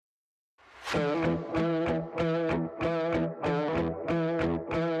This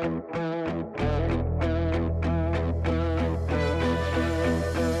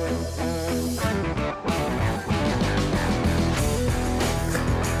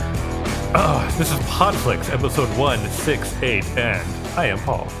is Podflix, episode 168, and I am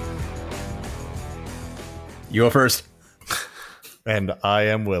Paul. You go first. And I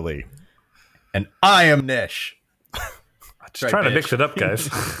am Willie. And I am Nish. Just trying to mix it up, guys.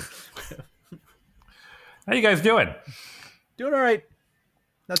 How you guys doing? Doing all right.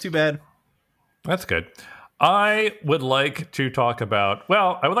 Not too bad. That's good. I would like to talk about,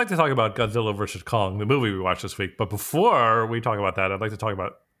 Godzilla vs. Kong, the movie we watched this week. But before we talk about that, I'd like to talk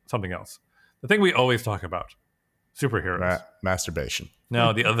about something else. The thing we always talk about, superheroes. Masturbation.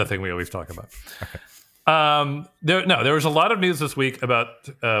 No, the other thing we always talk about. There was a lot of news this week about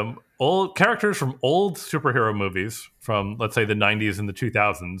old characters from old superhero movies from, let's say, the 90s and the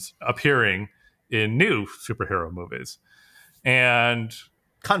 2000s appearing in new superhero movies. And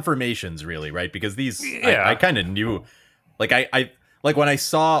confirmations, really, right? Because these, yeah. I kind of knew, like, I when I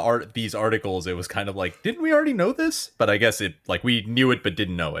saw these articles, it was kind of like, didn't we already know this? But I guess it, like, we knew it but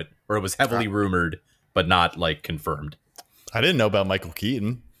didn't know it, or it was heavily rumored but not, like, confirmed. I didn't know about Michael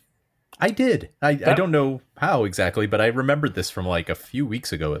Keaton. I did. I don't know how exactly, but I remembered this from like a few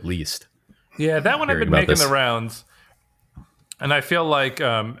weeks ago at least. Yeah, that one had been making the rounds, and I feel like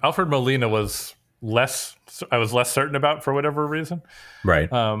Alfred Molina was less certain about for whatever reason. Right.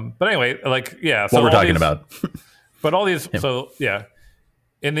 But anyway, like, yeah. So what we're talking about. But all these, so yeah.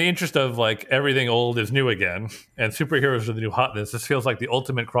 In the interest of like everything old is new again, and superheroes are the new hotness, this feels like the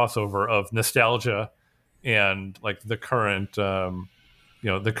ultimate crossover of nostalgia and like the current,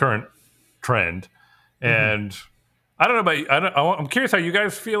 the current trend. And I don't know about I'm curious how you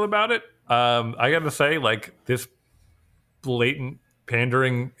guys feel about it. I got to say, like, this blatant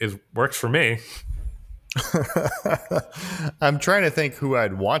pandering works for me. I'm trying to think who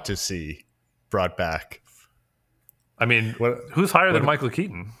I'd want to see brought back. I mean, who's higher than Michael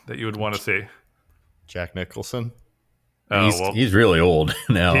Keaton that you would want to see? Jack Nicholson. He's really old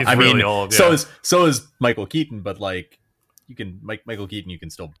now. He's really old. Yeah. So is Michael Keaton, but like Michael Keaton, you can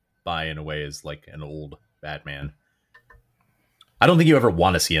still buy in a way as like an old Batman. I don't think you ever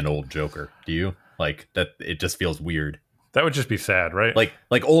want to see an old Joker, do you? Like that, it just feels weird. That would just be sad, right? Like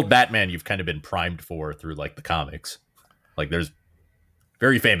old Batman, you've kind of been primed for through like the comics. Like there's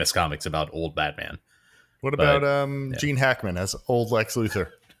very famous comics about old Batman. What about Gene Hackman as old Lex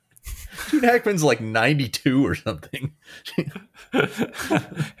Luthor? Gene Hackman's like 92 or something. He'd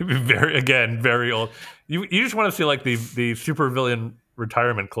be very old. You just want to see like the supervillain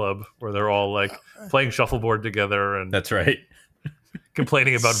retirement club where they're all like playing shuffleboard together and that's right.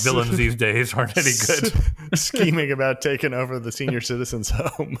 Complaining about villains these days aren't any good. Scheming about taking over the senior citizens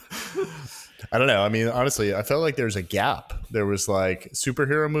home. I don't know. I mean, honestly, I felt like there's a gap. There was like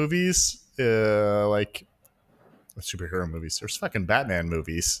superhero movies, There's fucking Batman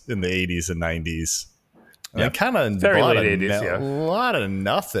movies in the 80s and 90s. Yeah, kind of very late 80s. A lot of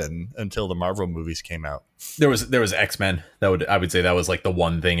nothing until the Marvel movies came out. There was X-Men. I would say that was like the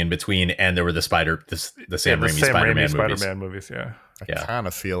one thing in between, and there were the Sam Raimi Spider-Man movies. Yeah, I kind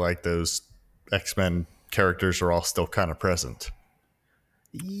of feel like those X-Men characters are all still kind of present.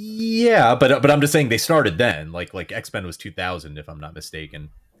 Yeah, but I'm just saying they started then. Like X-Men was 2000, if I'm not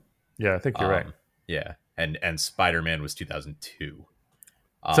mistaken. Yeah, I think you're right. Yeah, and Spider-Man was 2002.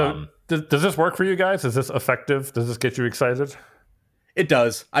 So does this work for you guys? Is this effective? Does this get you excited? It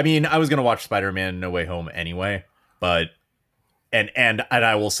does. I mean, I was going to watch Spider-Man No Way Home anyway, but and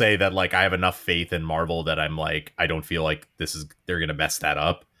I will say that like I have enough faith in Marvel that I'm like, I don't feel like they're going to mess that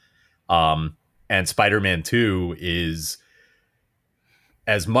up. And Spider-Man 2 is,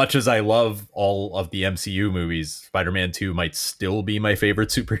 as much as I love all of the MCU movies, Spider-Man 2 might still be my favorite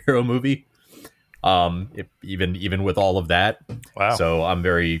superhero movie. Even with all of that. Wow. So I'm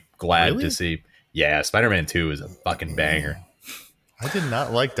very glad to see. Yeah, Spider-Man 2 is a fucking banger. I did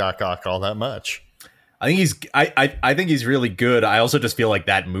not like Doc Ock all that much. I think he's really good. I also just feel like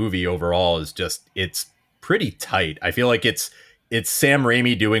that movie overall is it's pretty tight. I feel like it's Sam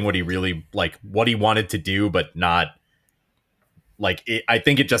Raimi doing what he really like, what he wanted to do, but not like it. I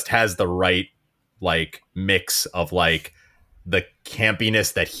think it just has the right like mix of like the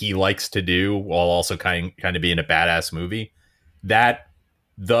campiness that he likes to do while also kind of being a badass movie. That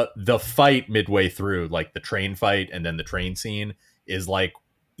the fight midway through, like the train fight and then the train scene, is like,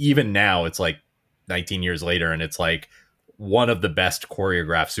 even now it's like 19 years later and it's like one of the best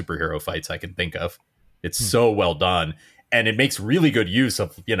choreographed superhero fights I can think of. It's so well done, and it makes really good use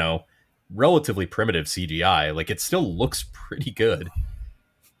of, you know, relatively primitive CGI. Like it still looks pretty good.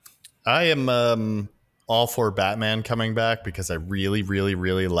 I am all for Batman coming back because I really, really,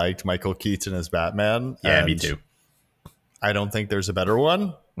 really liked Michael Keaton as Batman. Yeah, me too. I don't think there's a better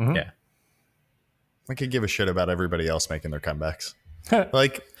one. Mm-hmm. Yeah. I could give a shit about everybody else making their comebacks.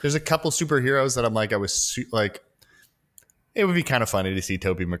 Like, there's a couple superheroes that I'm like, it would be kind of funny to see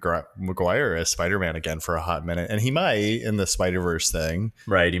Tobey Maguire as Spider-Man again for a hot minute. And he might in the Spider-Verse thing.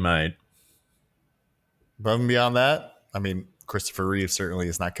 Right, he might. Above and beyond that, I mean, Christopher Reeve certainly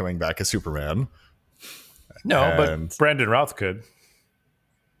is not coming back as Superman. No, but Brandon Routh could.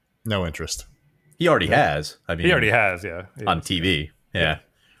 No interest. He already has. I mean, He already has, yeah. on TV. Yeah.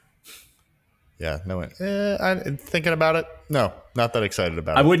 Yeah, no. I'm thinking about it. No, not that excited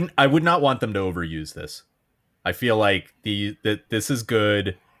about it. I would not want them to overuse this. I feel like this is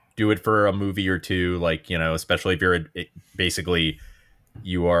good. Do it for a movie or two, like, you know, especially if you're basically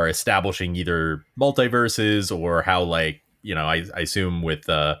you are establishing either multiverses or how, like, you know, I assume with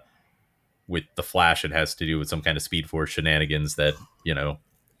the Flash, it has to do with some kind of Speed Force shenanigans that, you know,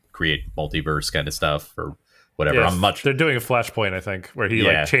 create multiverse kind of stuff or whatever. Yes, they're doing a Flashpoint, I think, where he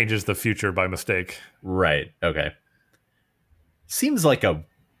like changes the future by mistake. Right. Okay. Seems like a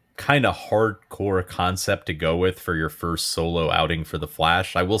kind of hardcore concept to go with for your first solo outing for the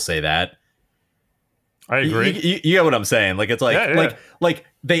Flash. I will say that. I agree. You get what I'm saying? Like, it's like, like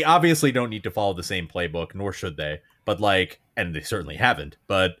they obviously don't need to follow the same playbook, nor should they. But like, and they certainly haven't.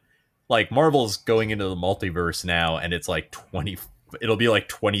 But like, Marvel's going into the multiverse now, and it's like it'll be like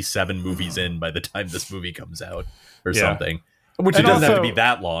 27 movies in by the time this movie comes out or something. Which it doesn't have to be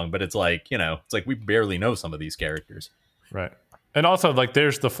that long, but it's like, you know, it's like we barely know some of these characters. Right. And also, like,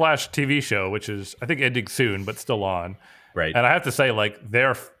 there's the Flash TV show, which is, I think, ending soon, but still on. Right. And I have to say, like,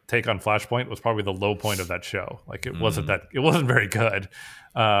 their take on Flashpoint was probably the low point of that show. Like, it wasn't very good.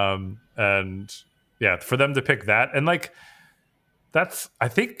 And yeah, for them to pick that, and like, that's, I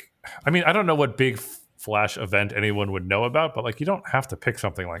don't know what big Flash event anyone would know about, but like, you don't have to pick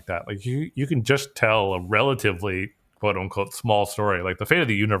something like that. Like, you can just tell a relatively quote unquote small story. Like, the fate of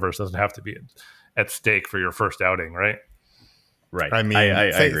the universe doesn't have to be at stake for your first outing, right? Right. I mean, I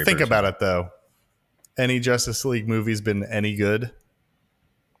agree. Think about it though. Any Justice League movies been any good?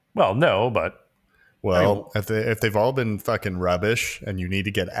 Well, no, but if they've all been fucking rubbish, and you need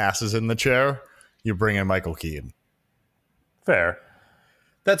to get asses in the chair, you bring in Michael Keaton. Fair.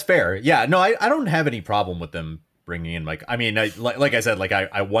 That's fair. Yeah. No, I don't have any problem with them bringing in Mike. I mean, like I said, like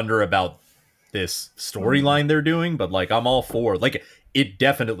I wonder about this storyline they're doing, but like I'm all for, like, it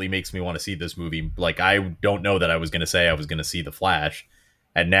definitely makes me want to see this movie. Like, I don't know that I was going to say I was going to see The Flash,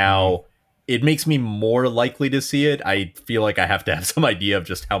 and now it makes me more likely to see it. I feel like I have to have some idea of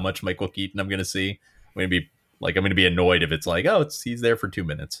just how much Michael Keaton I'm going to see. I'm going to be annoyed if it's like, oh, he's there for 2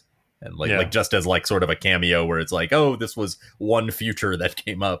 minutes. And like just as like sort of a cameo where it's like, oh, this was one future that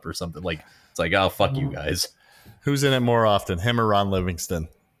came up or something. Like, it's like, oh, fuck you guys. Who's in it more often, him or Ron Livingston?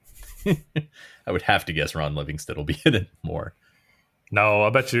 I would have to guess Ron Livingston will be in it more. No, I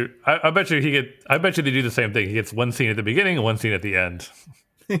bet you they do the same thing. He gets one scene at the beginning and one scene at the end.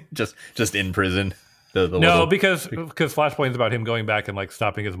 just in prison. Because Flashpoint's about him going back and like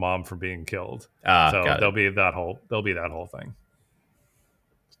stopping his mom from being killed. So there'll be that whole thing.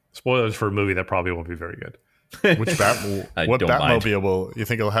 Spoilers for a movie that probably won't be very good. What Batmobile will you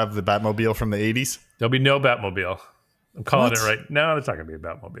think it'll have? The Batmobile from the 80s? There'll be no Batmobile. I'm calling it right. No, it's not going to be a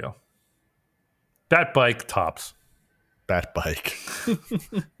Batmobile. Batbike tops. Batbike.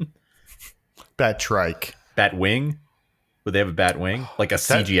 Bat-trike. Batwing? Would they have a Batwing? Like a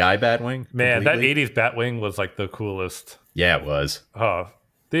CGI Batwing? Man, completely? That 80s Batwing was like the coolest. Yeah, it was. Oh,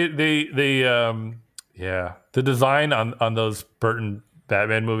 the design on those Burton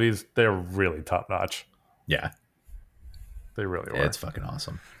Batman movies, they're really top notch. Yeah. They really were. Yeah, it's fucking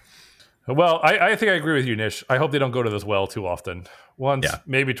awesome. Well, I think I agree with you, Nish. I hope they don't go to this well too often. Once,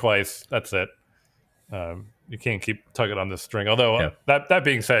 maybe twice. That's it. You can't keep tugging on this string. Although, that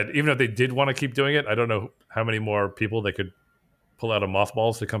being said, even if they did want to keep doing it, I don't know how many more people they could pull out of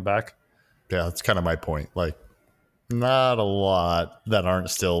mothballs to come back. Yeah, that's kind of my point. Like, not a lot that aren't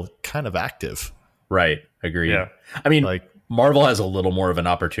still kind of active. Right. Agreed. Yeah. I mean, like, Marvel has a little more of an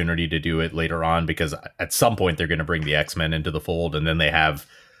opportunity to do it later on because at some point they're going to bring the X-Men into the fold, and then they have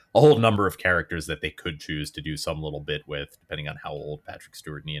a whole number of characters that they could choose to do some little bit with, depending on how old Patrick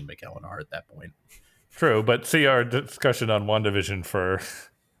Stewart and Ian McKellen are at that point. True, but see our discussion on WandaVision for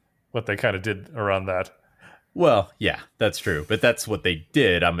what they kind of did around that. Well, yeah, that's true, but that's what they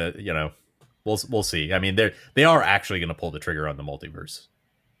did. We'll see. I mean, they are actually going to pull the trigger on the multiverse,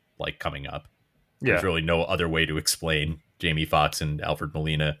 like, coming up. There's really no other way to explain Jamie Foxx and Alfred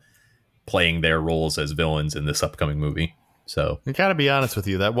Molina playing their roles as villains in this upcoming movie. So I gotta be honest with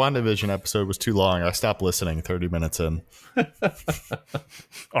you, that WandaVision episode was too long. I stopped listening 30 minutes in.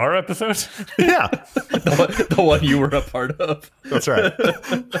 Our episode? Yeah, the one you were a part of. that's right.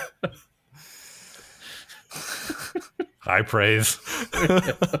 High praise.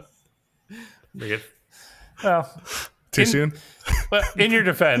 Well, Too soon? but in your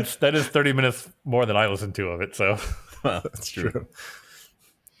defense, that is 30 minutes more than I listened to of it. So Well, that's true.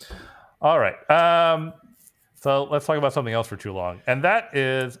 all right. So let's talk about something else for too long. And that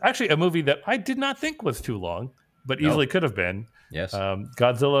is actually a movie that I did not think was too long, but easily could have been. Yes.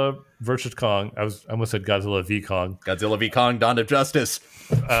 Godzilla versus Kong. I almost said Godzilla v Kong. Godzilla v Kong, Dawn of Justice.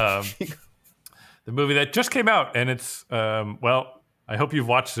 The movie that just came out, and it's well, I hope you've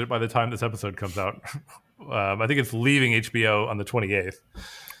watched it by the time this episode comes out. I think it's leaving HBO on the 28th.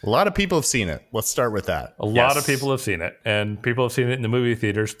 A lot of people have seen it. Let's start with that. A lot of people have seen it, and people have seen it in the movie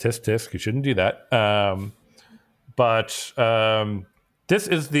theaters. Tisk, tisk. You shouldn't do that. But this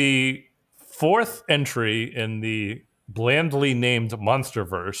is the fourth entry in the blandly named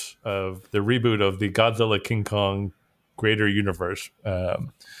MonsterVerse of the reboot of the Godzilla King Kong Greater Universe.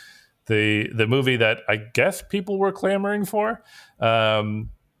 The movie that I guess people were clamoring for,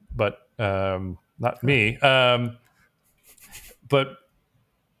 but not me. But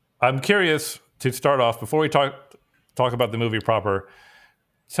I'm curious to start off, before we talk about the movie proper,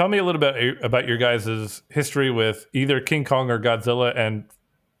 tell me a little bit about your guys' history with either King Kong or Godzilla, and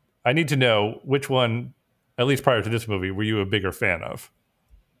I need to know which one, at least prior to this movie, were you a bigger fan of?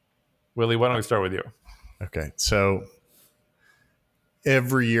 Willie, why don't we start with you? Okay, so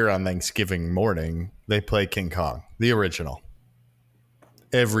every year on Thanksgiving morning, they play King Kong, the original.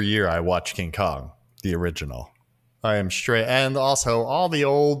 Every year I watch King Kong, the original. I am straight. And also all the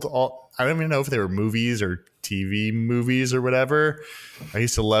old, I don't even know if they were movies or TV movies or whatever. I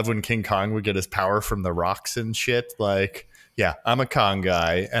used to love when King Kong would get his power from the rocks and shit. Like, yeah, I'm a Kong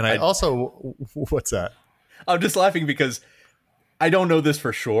guy. And I also, what's that? I'm just laughing because I don't know this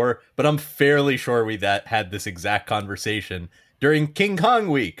for sure, but I'm fairly sure we had this exact conversation during King Kong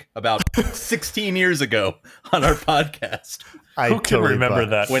week about 16 years ago on our podcast. Who can remember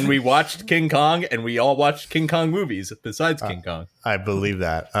that? When we watched King Kong, and we all watched King Kong movies besides King Kong. I believe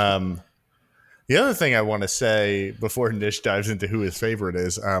that. The other thing I want to say before Nish dives into who his favorite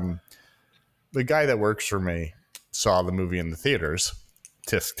is, the guy that works for me saw the movie in the theaters.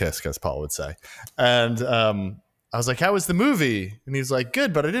 Tisk, tisk, as Paul would say. And I was like, how was the movie? And he was like,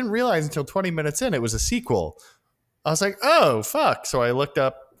 good, but I didn't realize until 20 minutes in it was a sequel. I was like, oh, fuck. So I looked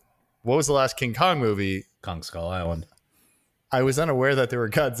up, what was the last King Kong movie? Kong Skull Island. I was unaware that there were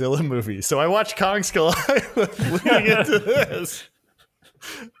Godzilla movies. So I watched Kong Skull Island leading into this.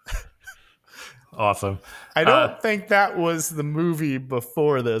 Awesome. I don't think that was the movie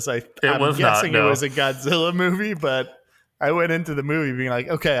before this. I'm guessing it was a Godzilla movie, but I went into the movie being like,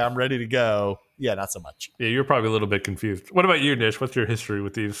 okay, I'm ready to go. Yeah, not so much. Yeah, you're probably a little bit confused. What about you, Nish? What's your history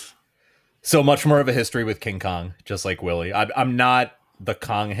with these? So much more of a history with King Kong, just like Willie. I'm not the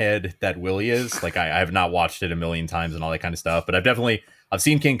Kong head that Willie is. Like, I have not watched it a million times and all that kind of stuff, but I've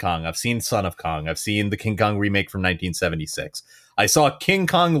seen King Kong. I've seen Son of Kong. I've seen the King Kong remake from 1976. I saw King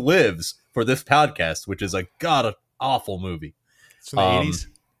Kong Lives for this podcast, which is a god-awful movie. It's from the 80s?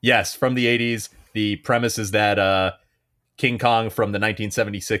 Yes, from the 80s. The premise is that King Kong from the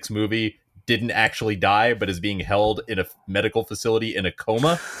 1976 movie didn't actually die, but is being held in a medical facility in a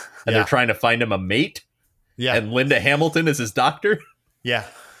coma, and they're trying to find him a mate. Yeah, and Linda Hamilton is his doctor. Yeah,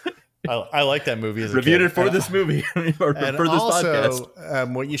 I like that movie. As a Reviewed kid. it for this movie, for this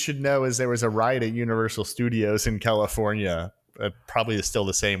podcast. What you should know is there was a ride at Universal Studios in California. Probably is still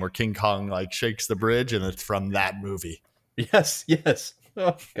the same, where King Kong like shakes the bridge, and it's from that movie. Yes.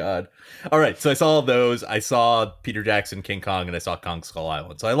 Oh God! All right, so I saw those. I saw Peter Jackson, King Kong, and I saw Kong Skull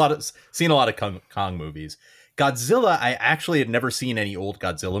Island. So seen a lot of Kong movies. Godzilla, I actually had never seen any old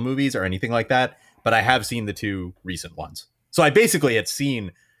Godzilla movies or anything like that, but I have seen the two recent ones. So I basically had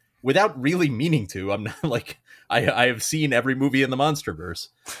seen, without really meaning to. I'm not like I have seen every movie in the MonsterVerse.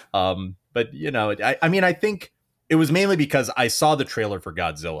 But you know, I think it was mainly because I saw the trailer for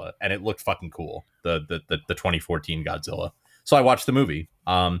Godzilla and it looked fucking cool. The 2014 Godzilla. So I watched the movie,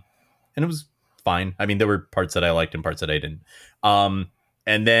 and it was fine. I mean, there were parts that I liked and parts that I didn't. And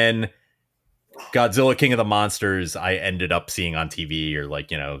then Godzilla King of the Monsters, I ended up seeing on TV or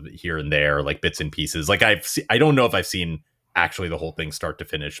like, you know, here and there, like bits and pieces. Like I don't know if I've seen actually the whole thing start to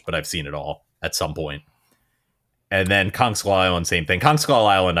finish, but I've seen it all at some point. And then Kong Skull Island, same thing. Kong Skull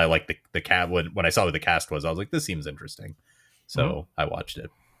Island, I like the cat. When I saw who the cast was, I was like, this seems interesting. So I watched it.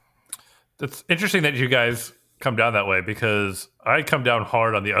 It's interesting that you guys come down that way, because I come down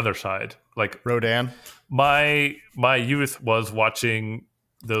hard on the other side. like Rodan. my youth was watching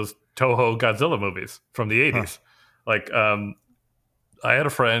those Toho Godzilla movies from the 80s. Like I had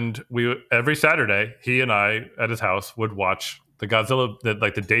a friend, every Saturday, he and I at his house would watch the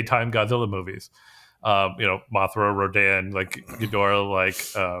the daytime Godzilla movies. Mothra, Rodan, like Ghidorah, like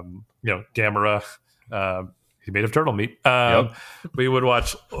Gamera, he made of turtle meat. We would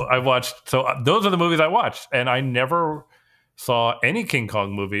watch. So those are the movies I watched, and I never saw any King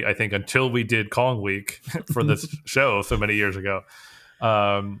Kong movie. I think until we did Kong Week for this show so many years ago,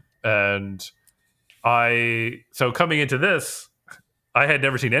 so coming into this, I had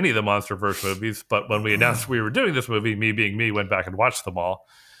never seen any of the MonsterVerse movies, but when we announced we were doing this movie, me being me, went back and watched them all.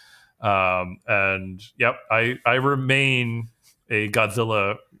 I remain a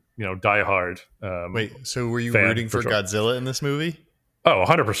Godzilla, diehard. Wait, so were you fan, rooting for sure. Godzilla in this movie? Oh,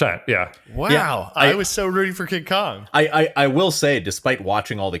 100%. Yeah. Wow. Yeah, I was so rooting for King Kong. I will say, despite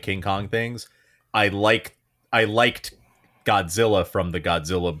watching all the King Kong things, I liked Godzilla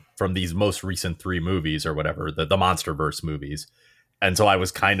from these most recent 3 movies or whatever, the MonsterVerse movies. And so I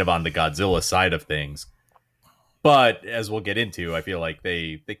was kind of on the Godzilla side of things. But as we'll get into, I feel like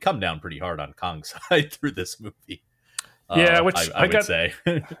they come down pretty hard on Kong's side through this movie. Yeah, which I would say.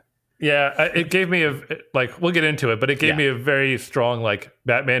 Yeah, it gave me we'll get into it, but it gave me a very strong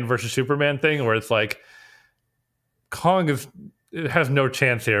Batman versus Superman thing where it's like Kong has no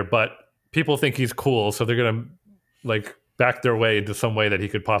chance here, but people think he's cool, so they're gonna back their way into some way that he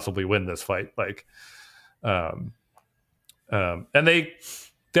could possibly win this fight. And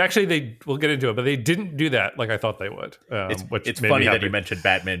they we'll get into it, but they didn't do that like I thought they would. It's funny that you mentioned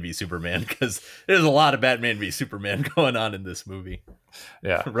Batman v Superman because there's a lot of Batman v Superman going on in this movie.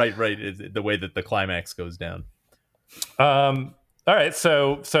 Yeah, right. The way that the climax goes down. All right,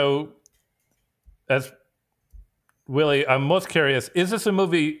 so as Willie, I'm most curious: is this a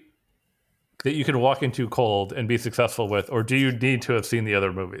movie that you can walk into cold and be successful with, or do you need to have seen the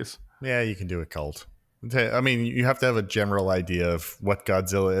other movies? Yeah, you can do it cold. I mean, you have to have a general idea of what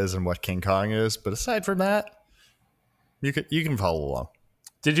Godzilla is and what King Kong is, but aside from that, you can follow along.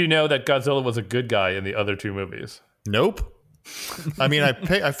 Did you know that Godzilla was a good guy in the other 2 movies? Nope. I mean,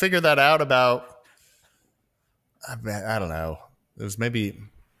 I figured that out about, I don't know. It was maybe,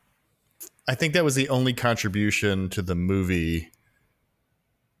 I think that was the only contribution to the movie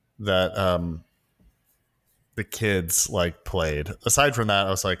that the kids played. Aside from that, I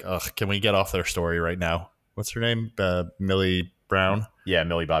was like, ugh, can we get off their story right now? What's her name? Millie Brown? Yeah,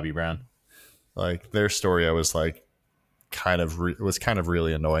 Millie Bobby Brown. Their story, I was kind of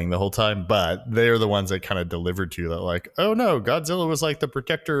really annoying the whole time, but they're the ones that kind of delivered to that oh no, Godzilla was the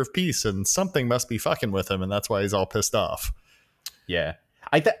protector of peace and something must be fucking with him and that's why he's all pissed off. Yeah.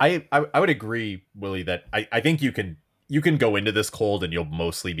 I would agree, Willie, that I think you can go into this cold and you'll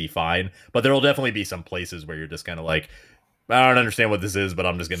mostly be fine, but there'll definitely be some places where you're just kind of I don't understand what this is, but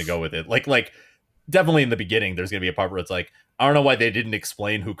I'm just going to go with it. Definitely in the beginning, there's going to be a part where it's I don't know why they didn't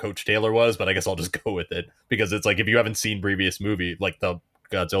explain who Coach Taylor was, but I guess I'll just go with it because it's if you haven't seen previous movie, the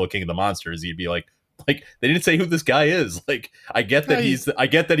Godzilla King of the Monsters, you'd be they didn't say who this guy is. I get that he's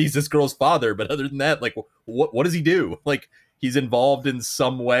this girl's father, but other than that, what does he do? He's involved in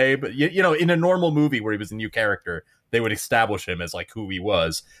some way, but in a normal movie where he was a new character, they would establish him as who he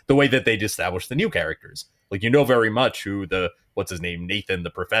was, the way that they'd establish the new characters. Very much who what's his name, Nathan, the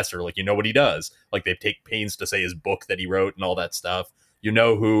professor, what he does. They take pains to say his book that he wrote and all that stuff.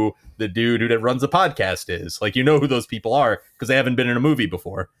 Who the dude that runs the podcast is. Who those people are because they haven't been in a movie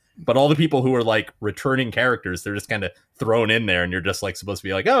before. But all the people who are returning characters, they're just kind of thrown in there and you're just supposed to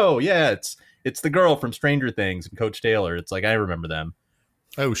be oh yeah, it's the girl from Stranger Things and Coach Taylor. It's I remember them.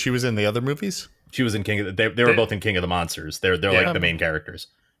 Oh, she was in the other movies? She was in King of they were both in King of the Monsters. They're the main characters.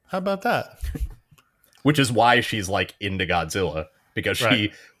 How about that? Which is why she's into Godzilla, because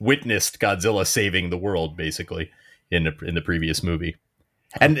she witnessed Godzilla saving the world basically in the previous movie.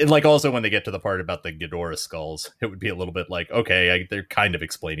 And also when they get to the part about the Ghidorah skulls, it would be a little bit okay, they're kind of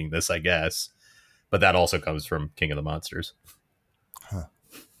explaining this, I guess. But that also comes from King of the Monsters. Huh.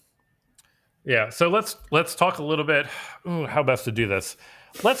 Yeah, so let's talk a little bit. How best to do this?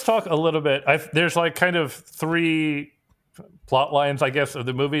 Let's talk a little bit. There's kind of 3 plot lines, I guess, of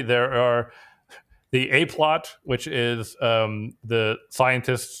the movie. There are the A plot, which is the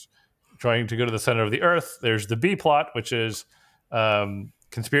scientists trying to go to the center of the Earth. There's the B plot, which is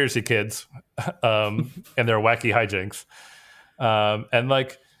conspiracy kids and their wacky hijinks. And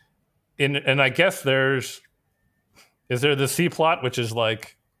I guess is there the C plot, which is what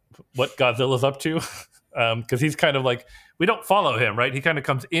Godzilla's up to? Because he's kind of we don't follow him, right? He kind of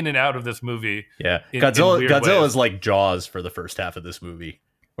comes in and out of this movie. Yeah, Godzilla is like Jaws for the first half of this movie.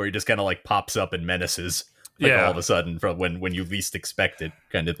 where he just kind of like pops up and menaces like all of a sudden from when you least expect it,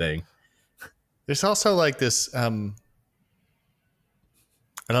 kind of thing. There's also like this, I don't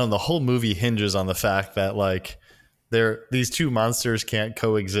know, the whole movie hinges on the fact that like these two monsters can't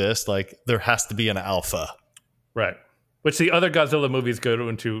coexist. Like there has to be an alpha. Right. Which the other Godzilla movies go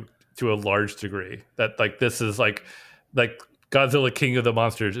into to a large degree. That like this is like Godzilla King of the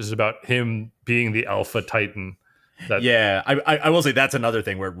Monsters is about him being the alpha titan. I will say that's another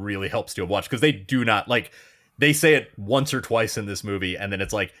thing where it really helps to watch, because they do not like, they say it once or twice in this movie, and then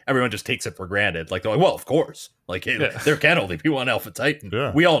it's like everyone just takes it for granted. Like they're like, well, of course, like there can only be one alpha titan.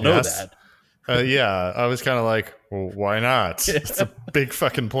 Yeah. We all know that. I was kind of like, well, why not? It's a big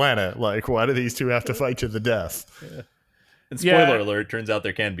fucking planet. Like, why do these two have to fight to the death? Yeah. And spoiler alert, turns out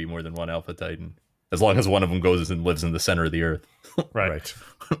there can be more than one alpha titan, as long as one of them goes and lives in the center of the earth. Right.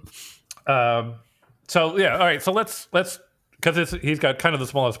 So yeah, all right. So let's because he's got kind of the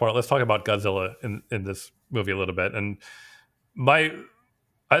smallest part. Let's talk about Godzilla in this movie a little bit. And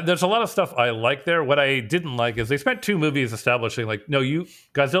there's a lot of stuff I like there. What I didn't like is they spent 2 movies establishing like, no,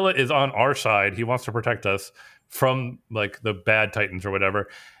 Godzilla is on our side. He wants to protect us from like the bad titans or whatever.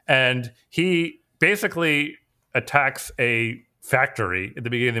 And he basically attacks a factory at the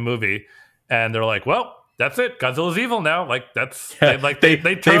beginning of the movie, and they're like, well, that's it. Godzilla's evil now. Like that's they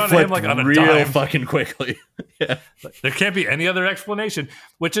turn on him like on a real dime fucking quickly. Yeah. There can't be any other explanation,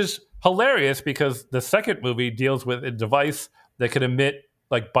 which is hilarious because the second movie deals with a device that can emit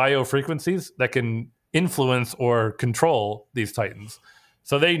like biofrequencies that can influence or control these titans.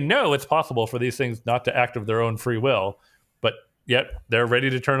 So they know it's possible for these things not to act of their own free will, but yet they're ready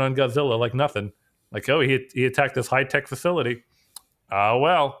to turn on Godzilla like nothing. Like, oh, he attacked this high-tech facility. Oh,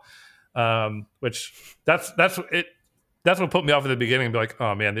 well. Which that's what put me off at the beginning. Be like,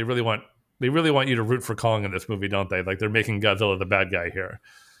 oh man, they really want you to root for Kong in this movie, don't they? Like they're making Godzilla the bad guy here.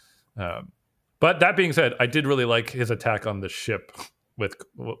 But that being said, I did really like his attack on the ship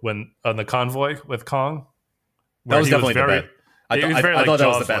on the convoy with Kong. That was definitely the best. I thought that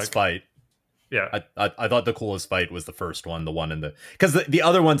was the best fight. Yeah, I thought the coolest fight was the first one, the one in the, because the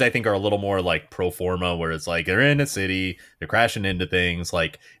other ones I think are a little more like pro forma, where it's like they're in a city, they're crashing into things,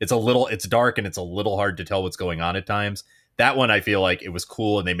 like it's dark and it's a little hard to tell what's going on at times. That one I feel like it was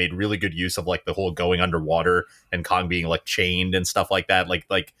cool, and they made really good use of like the whole going underwater and Kong being like chained and stuff like that.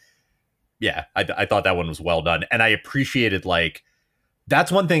 I thought that one was well done, and I appreciated like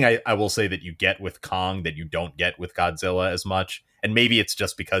that's one thing I will say that you get with Kong that you don't get with Godzilla as much. And maybe it's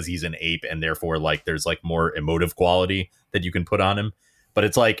just because he's an ape and therefore like there's like more emotive quality that you can put on him. But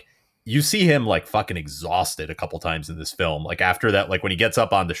it's like you see him like fucking exhausted a couple times in this film. Like after that, like when he gets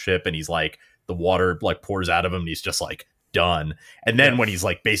up on the ship and he's like the water like pours out of him and he's just like done. And then when he's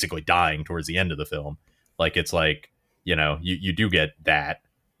like basically dying towards the end of the film, like it's like, you know, you do get that.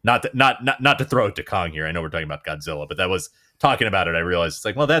 Not to throw it to Kong here. I know we're talking about Godzilla, but that was talking about it. I realized it's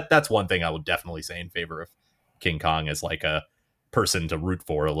like, well, that's one thing I would definitely say in favor of King Kong as like a person to root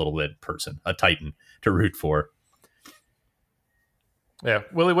for a little bit, a titan to root for. Yeah.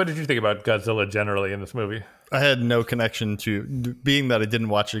 Willie, what did you think about Godzilla generally in this movie? I had no connection to, being that I didn't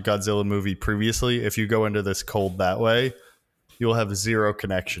watch a Godzilla movie previously. If you go into this cold that way, you'll have zero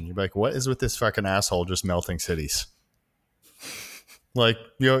connection. You'll be like, what is with this fucking asshole just melting cities? Like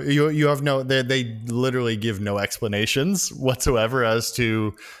you have no, they literally give no explanations whatsoever as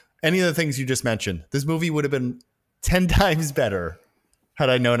to any of the things you just mentioned. This movie would have been 10 times better had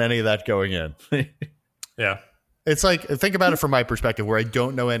I known any of that going in. Yeah. It's like, think about it from my perspective where I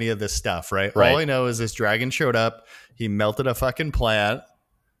don't know any of this stuff, right? All I know is this dragon showed up. He melted a fucking plant.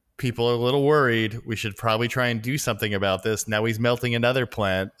 People are a little worried. We should probably try and do something about this. Now he's melting another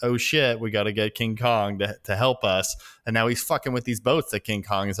plant. Oh shit, we got to get King Kong to help us. And now he's fucking with these boats that King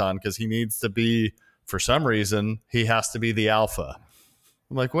Kong is on because he needs to be, for some reason, he has to be the alpha.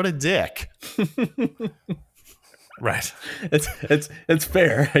 I'm like, what a dick. Right. It's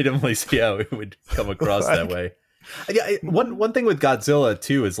fair. I definitely see how it would come across that way. Yeah, one thing with Godzilla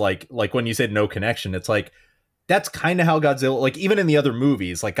too is like when you said no connection, it's like that's kind of how Godzilla, like even in the other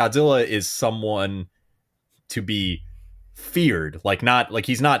movies, like Godzilla is someone to be feared, like not like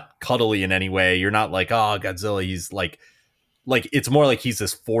he's not cuddly in any way. You're not like, oh, Godzilla, he's like it's more like he's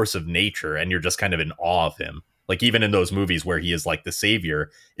this force of nature and you're just kind of in awe of him. Like even in those movies where he is like the savior,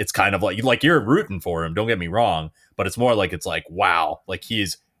 it's kind of like you're rooting for him, don't get me wrong, but it's more like it's like, wow, like he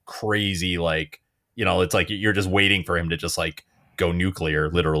is crazy, like, you know, it's like you're just waiting for him to just like go nuclear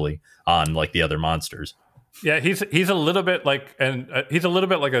literally on like the other monsters. Yeah, he's a little bit like, and he's a little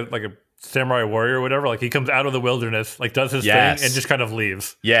bit like a samurai warrior or whatever. Like he comes out of the wilderness, like does his thing and just kind of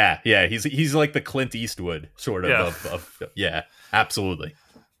leaves. Yeah, he's like the Clint Eastwood sort of yeah, absolutely.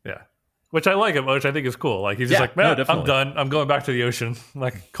 Yeah. Which I like him, which I think is cool. Like he's just like, man, I'm done. I'm going back to the ocean.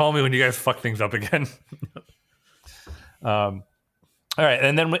 Like, call me when you guys fuck things up again. All right,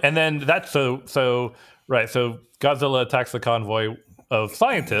 and then that's so right. So Godzilla attacks the convoy of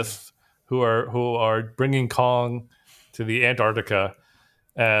scientists who are bringing Kong to the Antarctica,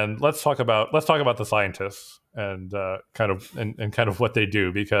 and let's talk about the scientists and kind of what they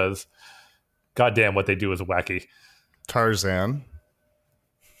do, because goddamn, what they do is wacky. Tarzan.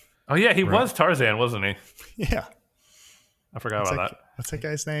 Oh yeah, he was Tarzan, wasn't he? Yeah, I forgot about that. What's that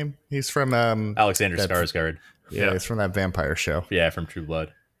guy's name? He's from Alexander Skarsgård. Yeah, he's from that vampire show. Yeah, from True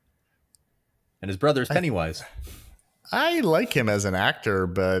Blood. And his brother's Pennywise. I like him as an actor,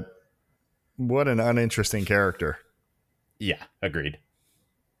 but what an uninteresting character. Yeah, agreed.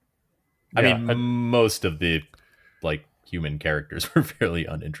 I mean, most of the like human characters were fairly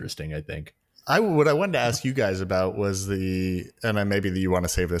uninteresting, I think. What I wanted to ask you guys about was maybe you want to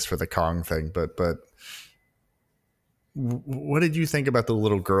save this for the Kong thing, but what did you think about the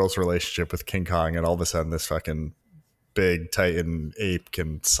little girl's relationship with King Kong, and all of a sudden this fucking big Titan ape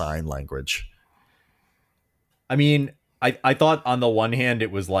can sign language? I mean, I thought on the one hand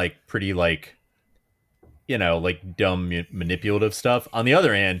it was like pretty like, you know, like dumb manipulative stuff. On the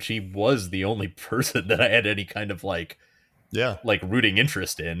other hand, she was the only person that I had any kind of like rooting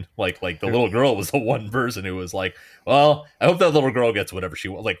interest in. Like the little girl was the one person who was like, well, I hope that little girl gets whatever she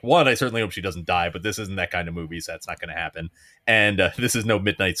wants. Like, one, I certainly hope she doesn't die, but this isn't that kind of movie, so that's not going to happen. And this is no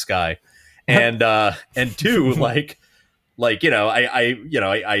Midnight Sky. And two, like you know,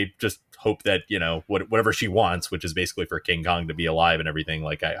 I just hope that, you know, whatever she wants, which is basically for King Kong to be alive and everything.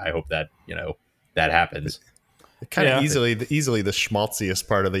 Like, I hope that, you know, that happens. Kind of easily the schmaltziest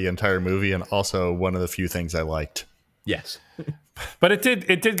part of the entire movie, and also one of the few things I liked. Yes. But it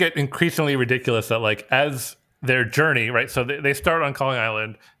did get increasingly ridiculous that, like, as their journey, right? So they start on Kong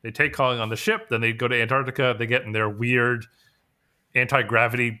Island, they take Kong on the ship, then they go to Antarctica, they get in their weird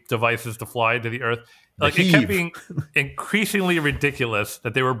anti-gravity devices to fly to the Earth. Like, it kept being increasingly ridiculous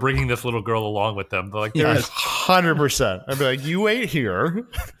that they were bringing this little girl along with them. They're like, yes, 100%. I'd be like, you wait here.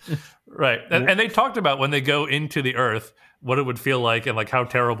 Right. And they talked about when they go into the Earth, what it would feel like and like how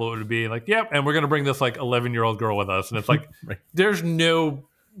terrible it would be. Like, yep, and we're going to bring this like 11-year-old girl with us. And it's like, right. There's no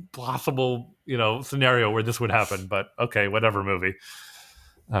possible, you know, scenario where this would happen. But okay, whatever, movie.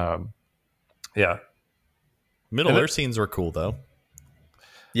 Yeah. Middle Earth scenes were cool, though.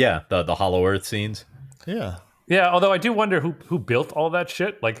 Yeah, the Hollow Earth scenes. Yeah. Yeah, although I do wonder who built all that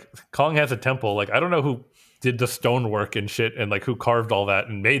shit. Like, Kong has a temple. Like, I don't know who did the stonework and shit, and like who carved all that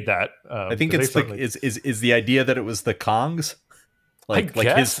and made that. I think it's like is the idea that it was the Kongs, like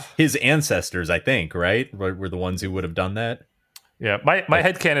his ancestors. I think right were the ones who would have done that. Yeah, my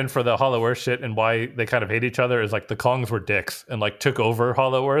headcanon for the Hollow Earth shit and why they kind of hate each other is like the Kongs were dicks and like took over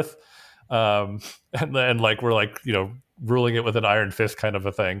Hollow Earth, and then like we're like, you know, ruling it with an iron fist kind of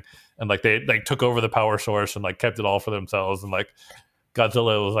a thing, and like they like took over the power source and like kept it all for themselves, and like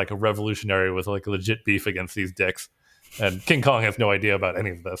Godzilla was like a revolutionary with like legit beef against these dicks, and King Kong has no idea about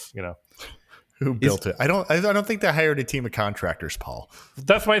any of this, you know. Who built it? I don't think they hired a team of contractors, Paul.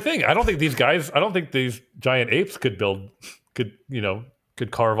 That's my thing. I don't think these giant apes could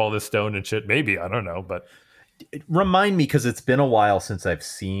carve all this stone and shit. Maybe, I don't know, but remind me, because it's been a while since I've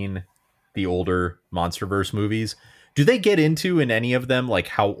seen the older MonsterVerse movies. Do they get into in any of them like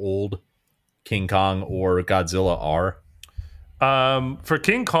how old King Kong or Godzilla are? For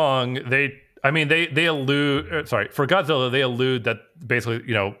King Kong, they allude. For Godzilla, they allude that basically,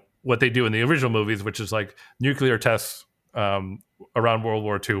 you know, what they do in the original movies, which is like nuclear tests around World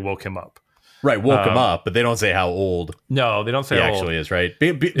War II, woke him up. Right, woke him up, but they don't say how old. No, they don't say he how actually old. Is, right?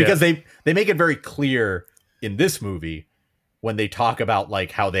 Because they make it very clear in this movie when they talk about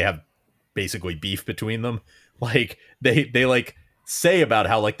like how they have basically beef between them. Like they like say about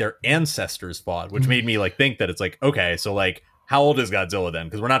how like their ancestors fought, which made me like think that it's like, okay, so like how old is Godzilla then?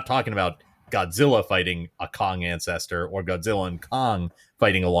 Because we're not talking about Godzilla fighting a Kong ancestor or Godzilla and Kong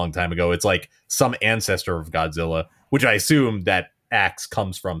fighting a long time ago. It's like some ancestor of Godzilla, which I assume that axe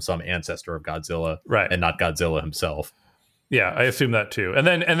comes from some ancestor of Godzilla, right, and not Godzilla himself. Yeah, I assume that too. And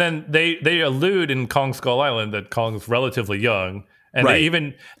then they allude in Kong Skull Island that Kong's relatively young, and right.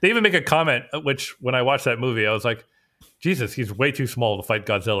 they even make a comment, which when I watched that movie, I was like, Jesus, he's way too small to fight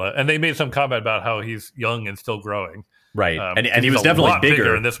Godzilla. And they made some comment about how he's young and still growing. Right, and he was definitely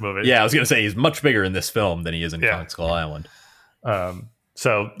bigger in this movie. Yeah, I was going to say he's much bigger in this film than he is in Kong Skull Island.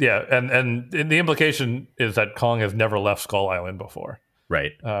 So yeah, and the implication is that Kong has never left Skull Island before.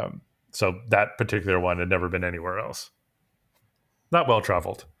 Right. So that particular one had never been anywhere else. Not well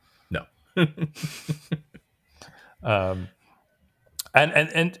traveled. No.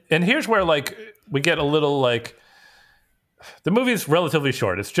 And here's where like we get a little like the movie's relatively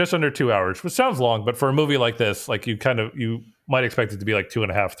short. It's just under 2 hours, which sounds long, but for a movie like this, like you might expect it to be like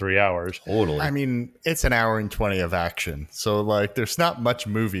 2.5, 3 hours. Totally. I mean, it's an hour and 20 of action, so like there's not much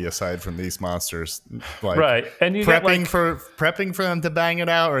movie aside from these monsters. Like, right, and you get, like, prepping for them to bang it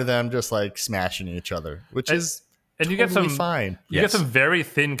out, or them just like smashing each other, which is and you totally get some fine. You get some very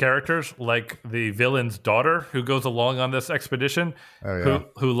thin characters, like the villain's daughter, who goes along on this expedition,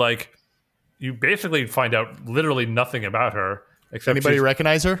 who like you basically find out literally nothing about her. Except anybody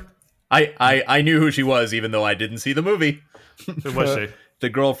recognize her? I knew who she was, even though I didn't see the movie. Who was she? The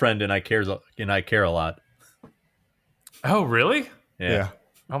girlfriend in I Care a Lot. Oh, really? Yeah.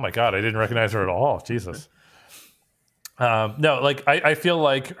 Oh my God, I didn't recognize her at all. Jesus. No, like I feel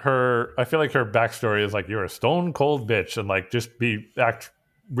like her backstory is like you're a stone cold bitch and like just act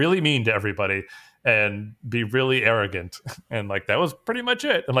really mean to everybody and be really arrogant, and like that was pretty much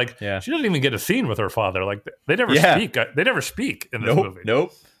it. And like she doesn't even get a scene with her father. Like they never speak. They never speak in this movie.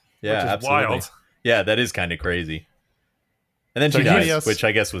 Nope. Yeah, which is absolutely. wild. Yeah, that is kind of crazy. And then she dies, which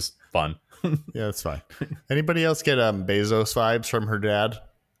I guess was fun. Yeah, that's fine. Anybody else get Bezos vibes from her dad?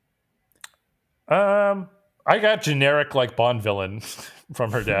 I got generic like Bond villain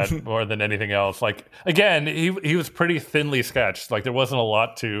from her dad more than anything else. Like again, he was pretty thinly sketched. Like there wasn't a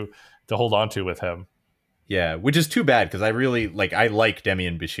lot to hold on to with him. Yeah, which is too bad because I really like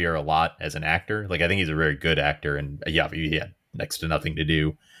Demian Bashir a lot as an actor. Like I think he's a very good actor, and he had next to nothing to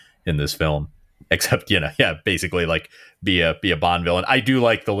do in this film except basically like be a Bond villain. I do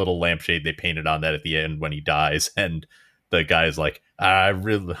like the little lampshade they painted on that at the end when he dies, and the guy's like,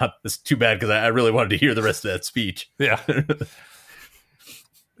 it's too bad because I really wanted to hear the rest of that speech. Yeah.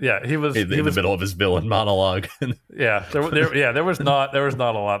 Yeah, he was in the middle of his villain monologue. Yeah, there was not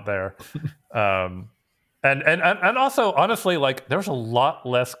a lot there, and also honestly, like there was a lot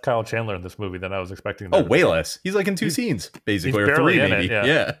less Kyle Chandler in this movie than I was expecting. Oh, way less. He's like in 2 scenes basically, or 3 maybe.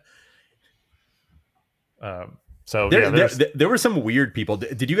 Yeah. So there were some weird people.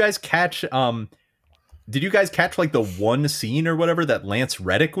 Did you guys catch? Did you guys catch like the one scene or whatever that Lance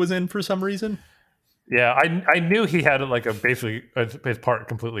Reddick was in for some reason? Yeah, I knew he had like basically his part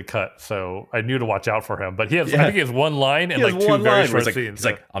completely cut, so I knew to watch out for him. But I think he has one line and like 2 very short scenes. He's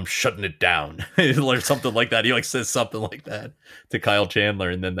like, I'm shutting it down, or something like that. He like says something like that to Kyle Chandler,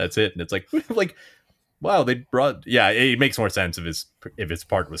 and then that's it. And it's like, wow, they brought. Yeah, it makes more sense if his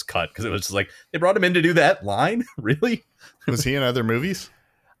part was cut, because it was just like they brought him in to do that line. Really? Was he in other movies?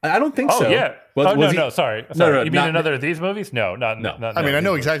 I don't think so. Oh yeah. Sorry. No, you mean another of these movies? No. I mean, I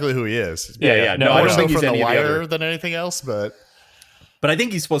know exactly who he is. Yeah. No, I don't think he's from The Wire than anything else, but I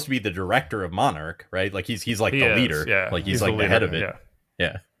think he's supposed to be the director of Monarch, right? Like he's like the leader. Yeah. Like he's like the head of it.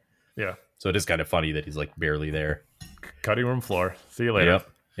 Yeah. So it is kind of funny that he's like barely there. Cutting room floor. See you later. Yep.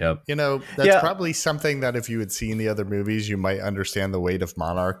 That's probably something that if you had seen the other movies, you might understand the weight of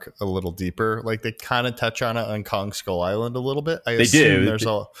Monarch a little deeper. Like they kind of touch on it on Kong Skull Island a little bit. I assume there's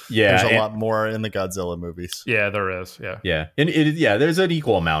a lot more in the Godzilla movies. Yeah, there is. Yeah. And there's an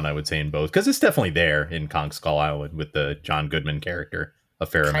equal amount, I would say, in both, because it's definitely there in Kong Skull Island with the John Goodman character a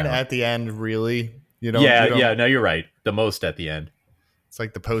fair amount. Kind of at the end, really. No, you're right. The most at the end. It's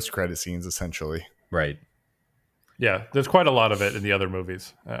like the post-credit scenes, essentially. Right. Yeah, there's quite a lot of it in the other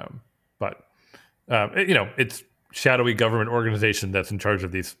movies, but it's shadowy government organization that's in charge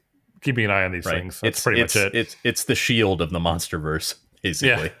of these, keeping an eye on these things. That's pretty much it. It's the shield of the MonsterVerse,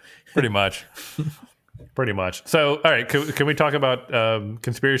 basically. Yeah, pretty much. Pretty much. So, all right, can we talk about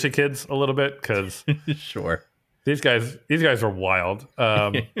Conspiracy Kids a little bit? Because sure, these guys are wild.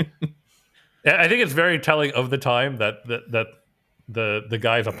 I think it's very telling of the time that the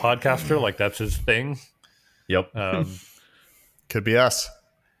guy's a podcaster, like that's his thing. Yep. Could be us.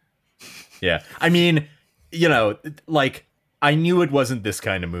 Yeah. I mean, like I knew it wasn't this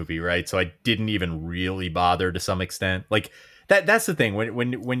kind of movie, right? So I didn't even really bother to some extent. Like that's the thing.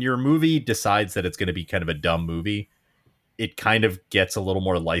 When your movie decides that it's going to be kind of a dumb movie, it kind of gets a little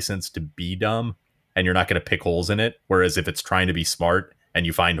more license to be dumb, and you're not going to pick holes in it. Whereas if it's trying to be smart and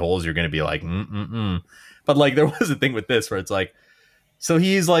you find holes, you're going to be like, But like there was a thing with this where it's like, so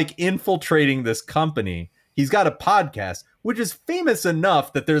he's like infiltrating this company. He's got a podcast, which is famous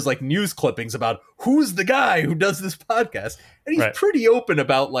enough that there's like news clippings about who's the guy who does this podcast. And he's pretty open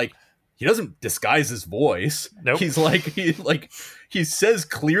about like, he doesn't disguise his voice. Nope. He's like, he says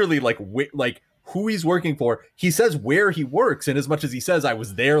clearly like who he's working for. He says where he works. And as much as he says, I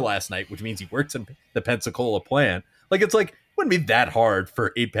was there last night, which means he works in the Pensacola plant. Like, it's like, it wouldn't be that hard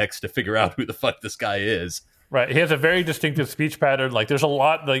for Apex to figure out who the fuck this guy is. Right. He has a very distinctive speech pattern. Like there's a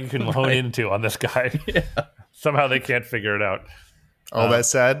lot that you can hone into on this guy. Yeah. Somehow they can't figure it out. All that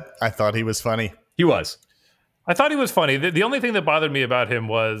said, I thought he was funny. He was. I thought he was funny. The only thing that bothered me about him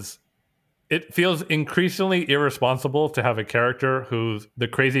was it feels increasingly irresponsible to have a character who's the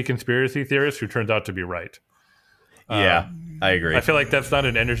crazy conspiracy theorist who turns out to be right. Yeah, I agree. I feel like that's not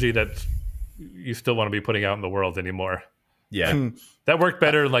an energy that you still want to be putting out in the world anymore. Yeah. That worked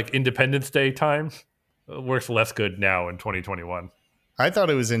better like Independence Day time. It works less good now in 2021. I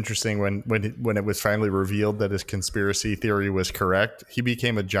thought it was interesting when it was finally revealed that his conspiracy theory was correct. He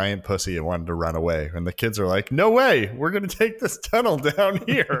became a giant pussy and wanted to run away. And the kids are like, "No way! We're going to take this tunnel down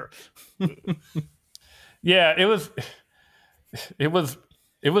here." Yeah, it was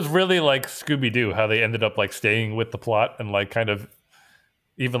really like Scooby-Doo how they ended up like staying with the plot and like kind of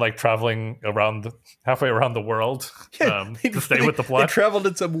even like traveling around halfway around the world to stay with the plot. They traveled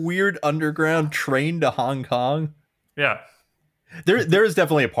in some weird underground train to Hong Kong. Yeah. There is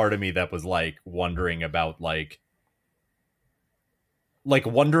definitely a part of me that was like wondering about like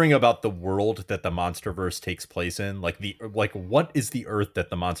wondering about the world that the Monsterverse takes place in, like what is the Earth that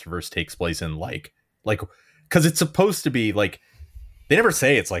the Monsterverse takes place in, like because it's supposed to be like they never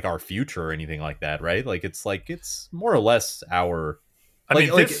say it's like our future or anything like that, right? Like it's more or less our. I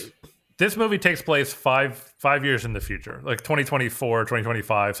mean, this movie takes place five years in the future, like 2024,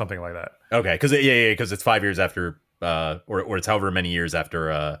 2025, something like that. Okay, because because it's 5 years after. Or it's however many years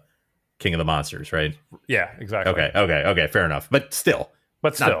after King of the Monsters, right? Yeah, exactly. Okay, fair enough. But still,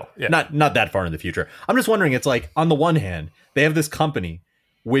 yeah. not that far in the future. I'm just wondering, it's like, on the one hand, they have this company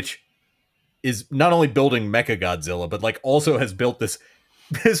which is not only building Mechagodzilla, but like also has built this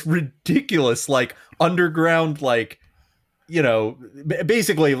ridiculous like underground like, you know,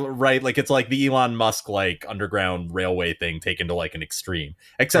 basically, right? Like it's like the Elon Musk like underground railway thing taken to like an extreme.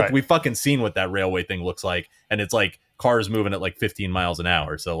 Except we've fucking seen what that railway thing looks like, and it's like cars moving at like 15 miles an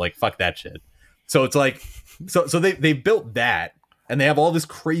hour. So like fuck that shit. So it's like so they built that, and they have all this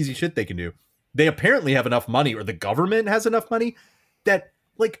crazy shit they can do. They apparently have enough money, or the government has enough money, that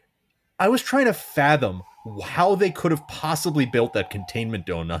like I was trying to fathom how they could have possibly built that containment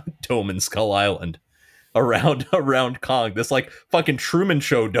dome in Skull Island. Around Kong, this like fucking Truman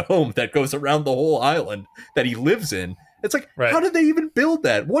Show dome that goes around the whole island that he lives in. It's like, how did they even build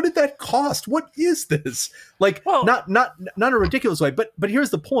that? What did that cost? What is this? Like, not a ridiculous way, but here's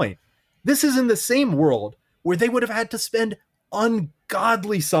the point. This is in the same world where they would have had to spend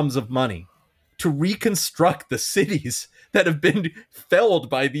ungodly sums of money to reconstruct the cities that have been felled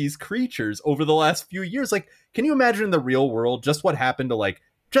by these creatures over the last few years. Like, can you imagine in the real world just what happened to like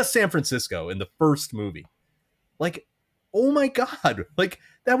just San Francisco in the first movie? Like, oh my God, like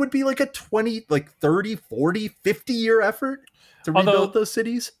that would be like a 20, like 30, 40, 50 year effort to rebuild those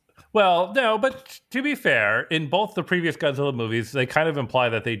cities. Well, no, but to be fair, in both the previous Godzilla movies, they kind of imply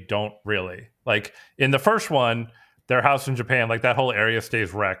that they don't really. Like in the first one, their house in Japan, like that whole area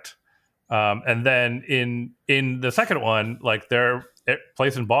stays wrecked. And then in the second one, like their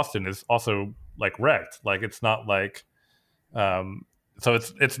place in Boston is also like wrecked. Like it's not like, so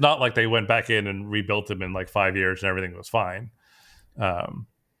it's not like they went back in and rebuilt them in like 5 years and everything was fine.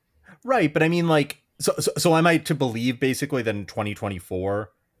 Right, but I mean, like, so am I to believe basically that in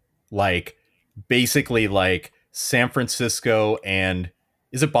 2024, like, basically like San Francisco and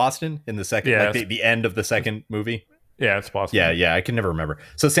is it Boston in the second, like the end of the second movie? Yeah, it's Boston. Yeah, I can never remember.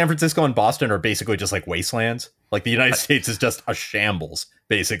 So San Francisco and Boston are basically just like wastelands. Like the United States is just a shambles,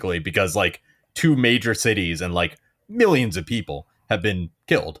 basically, because like two major cities and like millions of people have been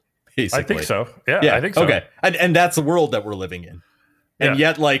killed, basically. I think so. Yeah, I think so. Okay. And that's the world that we're living in. And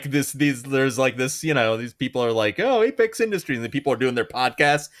yet, like, there's like this, you know, these people are like, oh, Apex Industries, and the people are doing their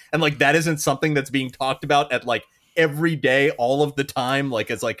podcasts. And like, that isn't something that's being talked about at like every day, all of the time,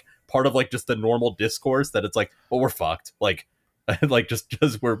 like as like part of like just the normal discourse that it's like, well, we're fucked. Like just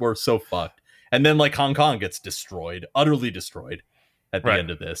we're so fucked. And then like Hong Kong gets destroyed, utterly destroyed at the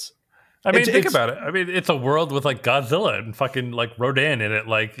end of this. I mean, think about it. I mean, it's a world with like Godzilla and fucking like Rodan in it.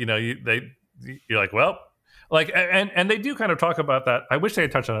 Like, you know, you're like, well, like, and they do kind of talk about that. I wish they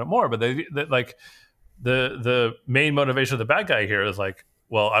had touched on it more, but they like the main motivation of the bad guy here is like,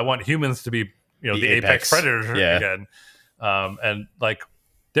 well, I want humans to be, you know, the apex predators again. And like,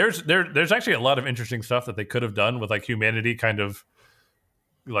 there's actually a lot of interesting stuff that they could have done with like humanity kind of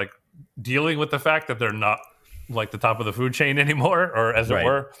like dealing with the fact that they're not like the top of the food chain anymore, or as it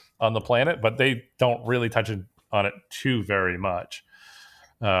were, on the planet, but they don't really touch on it too very much.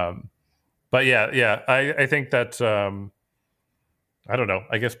 But yeah, I think that I don't know.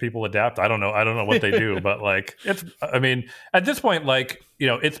 I guess people adapt. I don't know what they do, but like I mean, at this point, like, you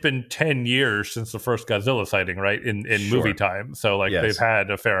know, it's been 10 years since the first Godzilla sighting, right? In movie time. So like they've had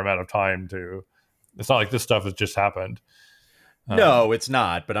a fair amount of time to. It's not like this stuff has just happened. No, it's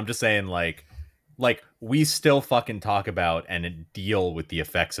not. But I'm just saying, like we still fucking talk about and deal with the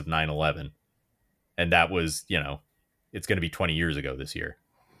effects of 9/11, and that was, it's going to be 20 years ago this year.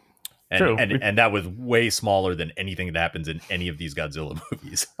 And, True. And that was way smaller than anything that happens in any of these Godzilla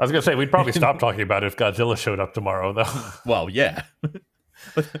movies. I was going to say, we'd probably stop talking about it if Godzilla showed up tomorrow, though. Well, yeah.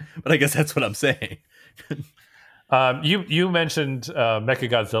 but I guess that's what I'm saying. You mentioned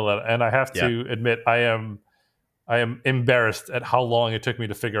Mechagodzilla, and I have to admit, I am embarrassed at how long it took me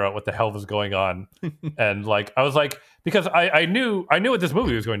to figure out what the hell was going on. And I was like, because I knew what this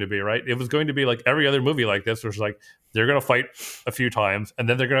movie was going to be, right? It was going to be like every other movie like this, which was like, they're going to fight a few times and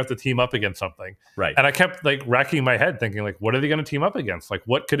then they're going to have to team up against something. Right. And I kept racking my head thinking, what are they going to team up against?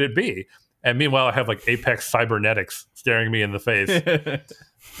 What could it be? And meanwhile, I have Apex Cybernetics staring me in the face.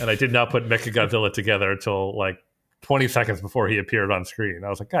 And I did not put Mechagodzilla together until 20 seconds before he appeared on screen. I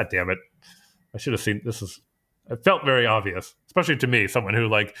was like, God damn it. I should have seen this. It felt very obvious, especially to me, someone who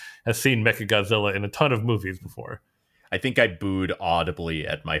has seen Mechagodzilla in a ton of movies before. I think I booed audibly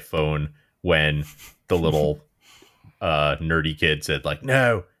at my phone when the little nerdy kid said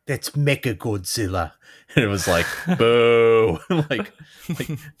no, that's Mechagodzilla. And it was boo.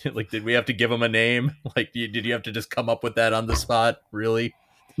 Did we have to give him a name? Did you have to just come up with that on the spot? Really?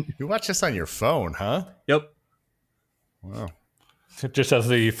 You watch this on your phone, huh? Yep. Wow. Just as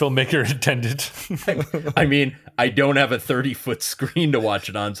the filmmaker intended. I mean, I don't have a 30-foot screen to watch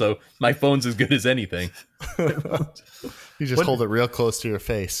it on, so my phone's as good as anything. You just hold it real close to your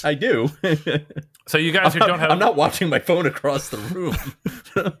face. I do. So you guys who don't have... I'm not watching my phone across the room.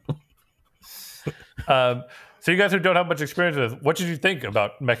 So you guys who don't have much experience with this, what did you think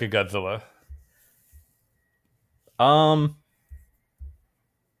about Mechagodzilla? I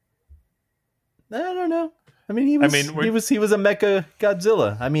don't know. I mean, he was a Mecha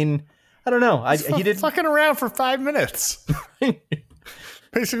Godzilla. I mean, I don't know. He did fucking around for 5 minutes.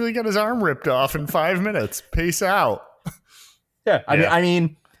 Basically got his arm ripped off in 5 minutes. Peace out. Yeah. I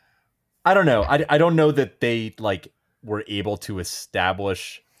mean, I don't know. I don't know that they were able to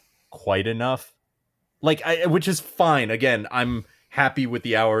establish quite enough. Which is fine. Again, I'm happy with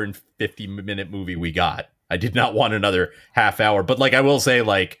the hour and 50-minute movie we got. I did not want another half hour, but I will say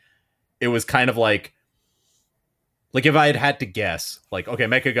it was kind of if I had to guess, okay,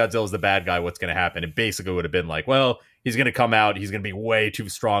 Mechagodzilla's the bad guy, what's going to happen? It basically would have been well, he's going to come out, he's going to be way too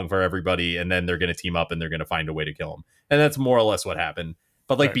strong for everybody, and then they're going to team up and they're going to find a way to kill him. And that's more or less what happened.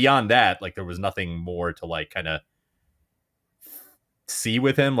 But right. Beyond that, there was nothing more to kind of see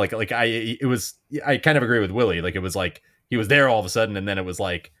with him. I kind of agree with Willie. It was he was there all of a sudden, and then it was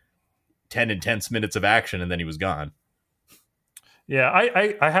 10 intense minutes of action, and then he was gone. Yeah,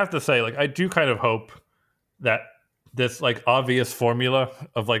 I have to say, I do kind of hope that this obvious formula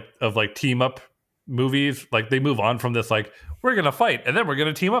of team up movies, they move on from this we're gonna fight and then we're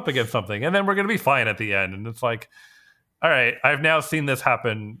gonna team up against something and then we're gonna be fine at the end. And it's all right, I've now seen this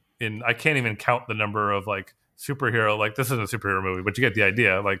happen in, I can't even count the number of superhero, this isn't a superhero movie, but you get the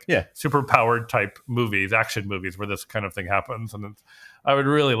idea, super powered type movies, action movies where this kind of thing happens. And I would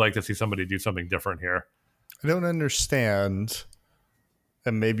really like to see somebody do something different here. I don't understand,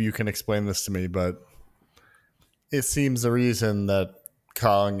 and maybe you can explain this to me, but it seems the reason that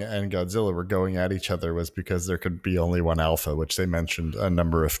Kong and Godzilla were going at each other was because there could be only one alpha, which they mentioned a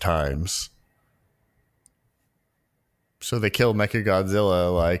number of times. So they kill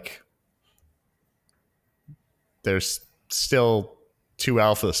Mechagodzilla, there's still two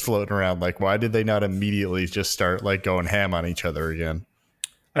alphas floating around. Why did they not immediately just start going ham on each other again?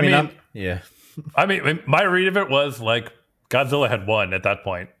 I mean, yeah. I mean, my read of it was Godzilla had won at that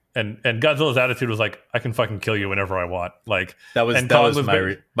point. And Godzilla's attitude was I can fucking kill you whenever I want. That was my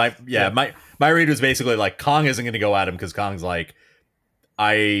read. My read was basically Kong isn't going to go at him because Kong's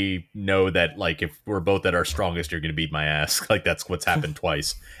I know that if we're both at our strongest, you're going to beat my ass. That's what's happened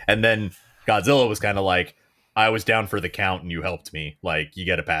twice. And then Godzilla was kind of I was down for the count and you helped me. You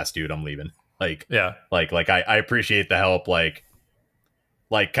get a pass, dude. I'm leaving. Yeah. I appreciate the help. Kind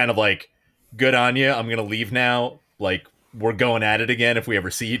of good on you. I'm going to leave now. We're going at it again if we ever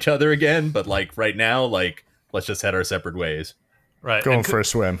see each other again. But right now, let's just head our separate ways. Right. Going for a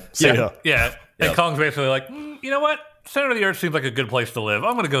swim. Yeah. And yep. Kong's basically you know what? Center of the Earth seems like a good place to live.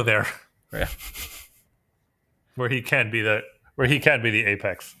 I'm going to go there. Yeah. where he can be the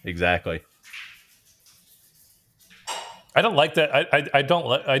apex. Exactly. I don't like that.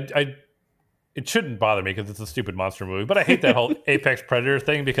 I it shouldn't bother me because it's a stupid monster movie, but I hate that whole apex predator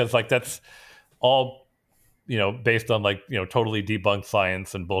thing because that's all based on totally debunked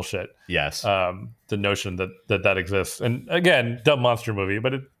science and bullshit. Yes. The notion that exists. And again, dumb monster movie,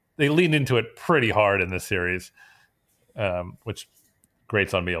 but they lean into it pretty hard in this series. which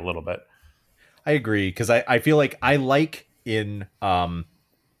grates on me a little bit. I agree, because I feel like I like in the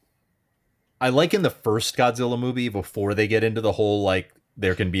first Godzilla movie before they get into the whole like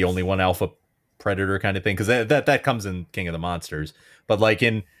there can be only one alpha predator kind of thing, because that comes in King of the Monsters. But like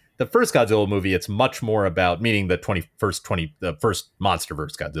in the first Godzilla movie, it's much more about, meaning the first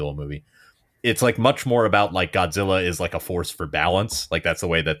MonsterVerse Godzilla movie. It's like much more about like Godzilla is like a force for balance. Like that's the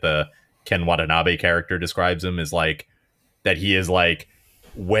way that the Ken Watanabe character describes him, is like that he is like,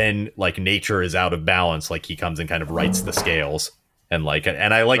 when like nature is out of balance, like he comes and kind of rights the scales. And like,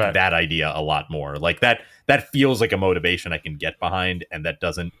 and I like Right. that idea a lot more. Like that feels like a motivation I can get behind, and that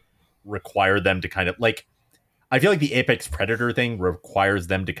doesn't require them to kind of like, I feel like the Apex Predator thing requires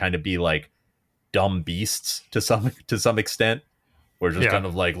them to kind of be like dumb beasts to some extent. We're just kind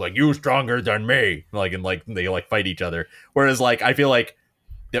of like you stronger than me, like, and like they like fight each other. Whereas like I feel like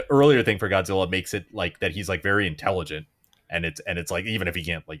the earlier thing for Godzilla makes it like that he's like very intelligent, and it's like, even if he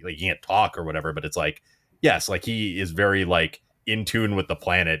can't like he can't talk or whatever, but it's like, yes, like he is very like in tune with the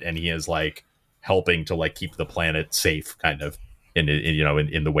planet, and he is like helping to like keep the planet safe, kind of in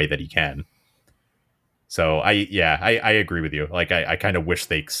the way that he can. So I agree with you. Like I kind of wish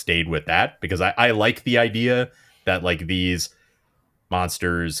they stayed with that, because I like the idea that like these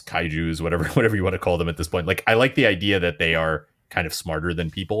monsters, kaijus, whatever you want to call them at this point, like I like the idea that they are kind of smarter than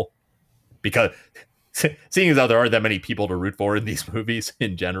people, because seeing as how there aren't that many people to root for in these movies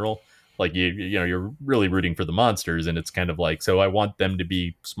in general, like you're really rooting for the monsters, and it's kind of like, so I want them to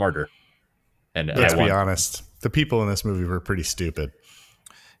be smarter. And let's be honest, the people in this movie were pretty stupid.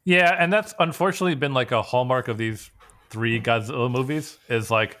 Yeah, and that's unfortunately been like a hallmark of these 3 Godzilla movies, is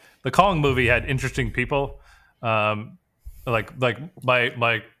like the Kong movie had interesting people. Like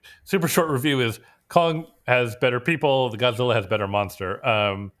my super short review is Kong has better people, the Godzilla has better monster.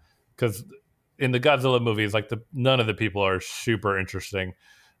 Because in the Godzilla movies, like none of the people are super interesting,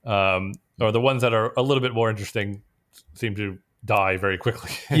 or the ones that are a little bit more interesting seem to die very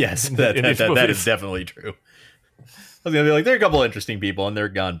quickly. Yes, that is definitely true. I was gonna be like, there are a couple interesting people, and they're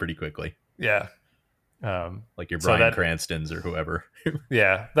gone pretty quickly. Yeah, like your Bryan Cranstons or whoever.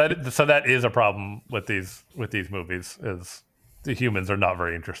 Yeah, that is a problem with these movies, is the humans are not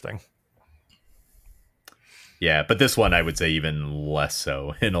very interesting. Yeah, but this one I would say even less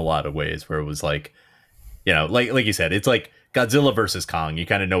so in a lot of ways, where it was like, like you said, it's like Godzilla versus Kong. You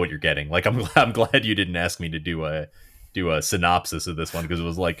kind of know what you're getting. Like I'm glad you didn't ask me to do a synopsis of this one, because it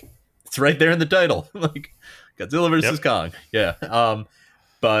was like, it's right there in the title, like Godzilla versus Kong. Yeah.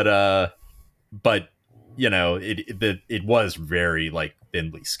 But it was very like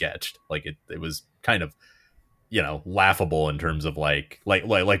thinly sketched. Like it was kind of, laughable in terms of like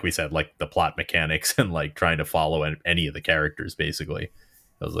we said, like the plot mechanics and like trying to follow any of the characters. Basically,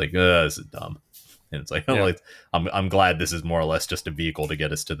 I was like, this is dumb. And it's like, I'm glad this is more or less just a vehicle to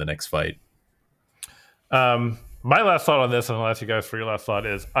get us to the next fight. My last thought on this, and I'll ask you guys for your last thought,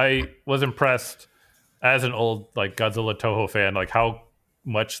 is I was impressed as an old like Godzilla Toho fan, like how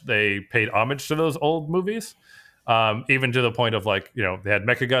much they paid homage to those old movies. Even to the point of like, they had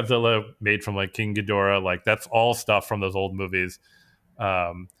Mechagodzilla made from like King Ghidorah, like that's all stuff from those old movies.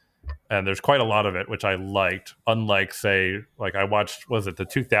 And there's quite a lot of it, which I liked. Unlike, say, like I watched, was it the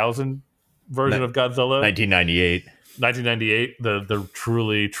 2000 version of Godzilla? 1998, the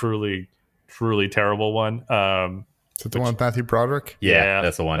truly terrible one. Is it the one with Matthew Broderick? Yeah,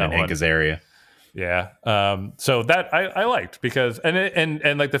 that's the one in Hank Azaria. Yeah. So that I liked, because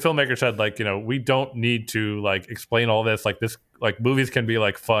and like the filmmaker said, like, we don't need to like explain all this. Like this, like movies can be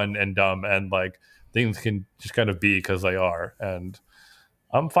like fun and dumb, and like things can just kind of be because they are. And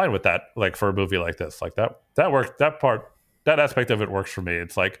I'm fine with that. Like for a movie like this, like that works. That aspect of it works for me.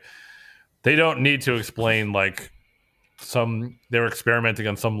 It's like they don't need to explain like they were experimenting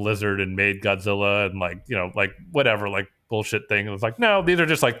on some lizard and made Godzilla and like, like whatever, like bullshit thing. It was like, no, these are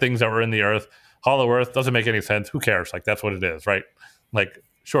just like things that were in the earth. Hollow Earth doesn't make any sense. Who cares? Like that's what it is, right? Like,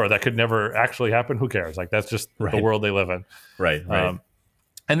 sure, that could never actually happen. Who cares? Like that's just the world they live in. Right.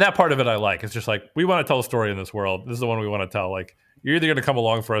 And that part of it I like. It's just like, we want to tell a story in this world. This is the one we want to tell. Like you're either going to come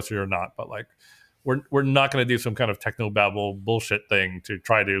along for us or you're not. But like we're not going to do some kind of technobabble bullshit thing to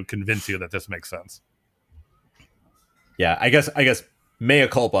try to convince you that this makes sense. Yeah, I guess mea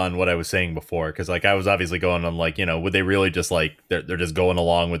culpa on what I was saying before, because like I was obviously going on like, would they really just like they're just going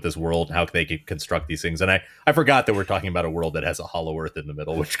along with this world, how they could construct these things, and I forgot that we're talking about a world that has a hollow earth in the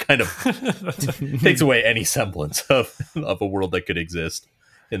middle, which kind of takes away any semblance of a world that could exist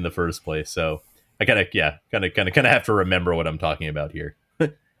in the first place. So I kind of have to remember what I'm talking about here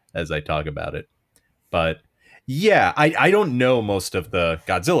as I talk about it. But yeah, I don't know most of the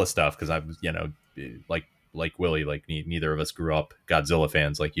Godzilla stuff, because I was like like Willie, like neither of us grew up Godzilla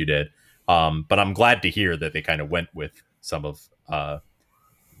fans like you did. But I'm glad to hear that they kind of went with some of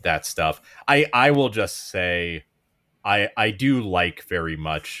that stuff. I will just say I do like very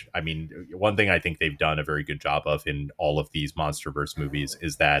much. I mean, one thing I think they've done a very good job of in all of these MonsterVerse movies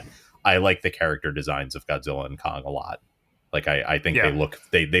is that I like the character designs of Godzilla and Kong a lot. Like I think they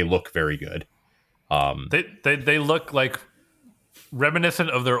look very good. They look like reminiscent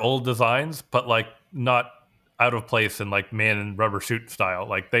of their old designs, but like not out of place in like man in rubber suit style.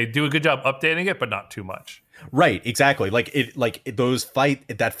 Like they do a good job updating it, but not too much. Right, exactly.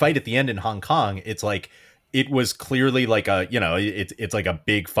 That fight at the end in Hong Kong, it's like it was clearly like it's like a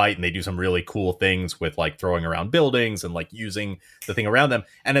big fight, and they do some really cool things with like throwing around buildings and like using the thing around them.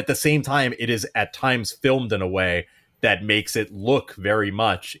 And at the same time, it is at times filmed in a way that makes it look very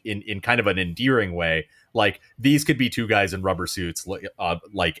much in kind of an endearing way. Like these could be two guys in rubber suits,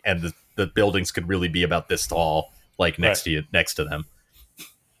 and the buildings could really be about this tall, like next to them.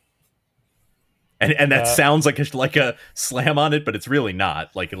 And that sounds like a slam on it, but it's really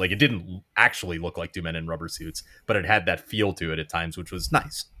not. Like it didn't actually look like two men in rubber suits, but it had that feel to it at times, which was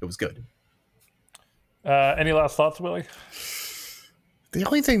nice. It was good. Any last thoughts, Willie? The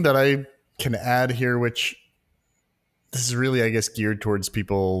only thing that I can add here, which this is really, I guess, geared towards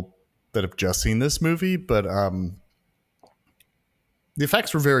people that have just seen this movie, but the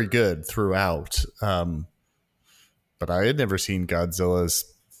effects were very good throughout. But I had never seen Godzilla's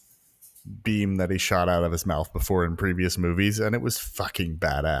beam that he shot out of his mouth before in previous movies, and it was fucking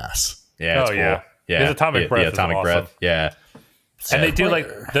badass. Yeah, it's cool. Yeah. His atomic breath. The atomic breath. Awesome. Yeah. And they do like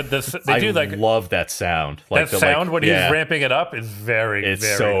I love that sound. Like that sound when he's ramping it up is very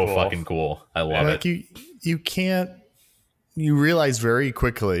so cool. fucking cool. I love it. You realize very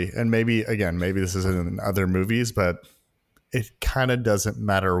quickly, and maybe this is in other movies, but it kind of doesn't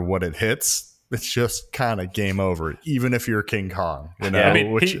matter what it hits. It's just kind of game over, even if you're King Kong. You know? Yeah, I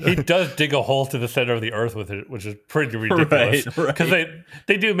mean, he does dig a hole to the center of the earth with it, which is pretty ridiculous. Because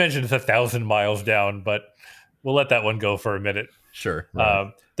they do mention it's 1,000 miles down, but we'll let that one go for a minute. Sure.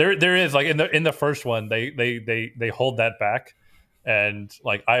 Right. There is like in the first one, they hold that back, and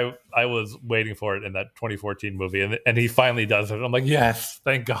like I was waiting for it in that 2014 movie, and he finally does it. I'm like, yes,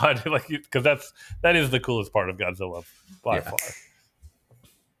 thank God, like because that is the coolest part of Godzilla by far.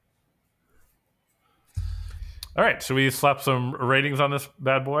 All right, so we slap some ratings on this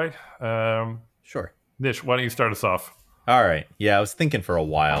bad boy. Sure. Nish, why don't you start us off? All right. Yeah, I was thinking for a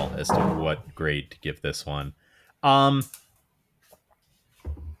while as to what grade to give this one. I'm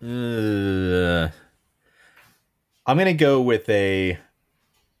gonna go with a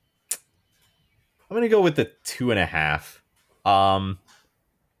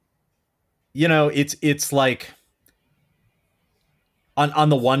 2.5. It's like on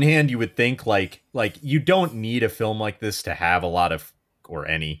the one hand, you would think like you don't need a film like this to have a lot of or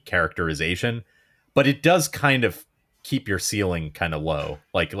any characterization, but it does kind of keep your ceiling kind of low.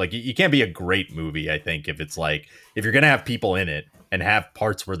 Like you can't be a great movie, I think, if it's like if you're gonna have people in it and have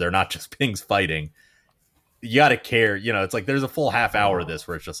parts where they're not just things fighting, you gotta care. It's like there's a full half hour of this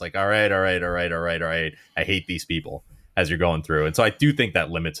where it's just like, all right, I hate these people as you're going through. And so I do think that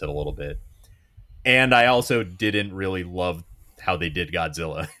limits it a little bit. And I also didn't really love how they did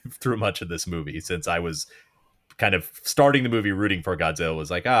Godzilla through much of this movie, since I was kind of starting the movie rooting for Godzilla.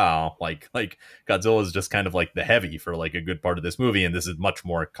 Was like, like Godzilla is just kind of like the heavy for like a good part of this movie, and this is much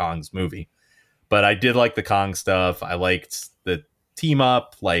more Kong's movie. But I did like the Kong stuff. I liked the team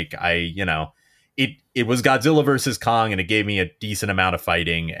up. Like it was Godzilla versus Kong, and it gave me a decent amount of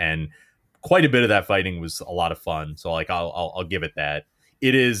fighting, and quite a bit of that fighting was a lot of fun. So like I'll give it that.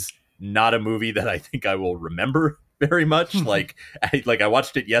 It is not a movie that I think I will remember very much. Like I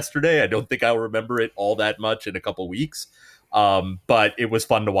watched it yesterday. I don't think I'll remember it all that much in a couple weeks. But it was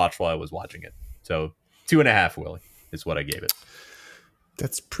fun to watch while I was watching it. So 2.5, Willie, is what I gave it.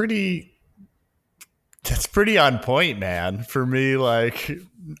 That's pretty on point, man. For me, like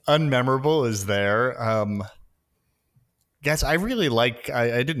unmemorable is there. Guys, I really like,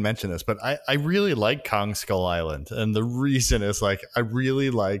 I didn't mention this, but I really like Kong Skull Island. And the reason is like, I really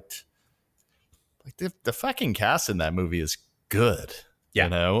liked the fucking cast in that movie is good. Yeah,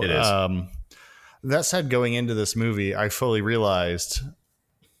 it is. That said, going into this movie, I fully realized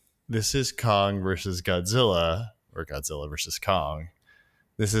this is Kong versus Godzilla, or Godzilla versus Kong.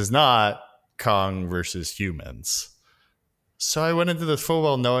 This is not Kong versus humans. So I went into this full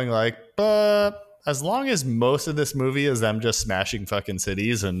well knowing like, but as long as most of this movie is them just smashing fucking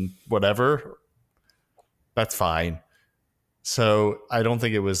cities and whatever, that's fine. So I don't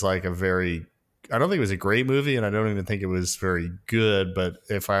think it was like a very don't think it was a great movie, and I don't even think it was very good. But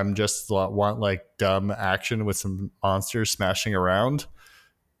if I'm just want like dumb action with some monsters smashing around,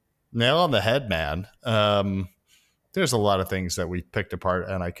 nail on the head, man. There's a lot of things that we picked apart,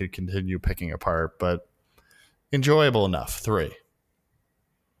 and I could continue picking apart, but enjoyable enough. 3.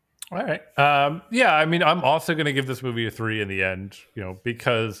 All right. Yeah, I mean, I'm also going to give this movie a 3 in the end,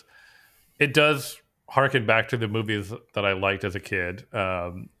 because it does harken back to the movies that I liked as a kid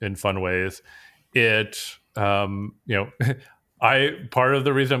in fun ways. It, part of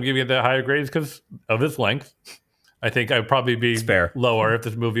the reason I'm giving it that higher grade is because of its length. I think I'd probably be lower if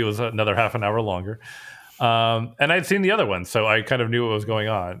this movie was another half an hour longer. And I'd seen the other one, so I kind of knew what was going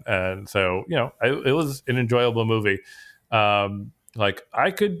on. And so, it was an enjoyable movie. Like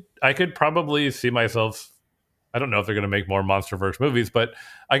I could probably see myself, I don't know if they're going to make more MonsterVerse movies, but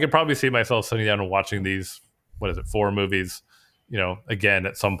I could probably see myself sitting down and watching these, 4 movies, again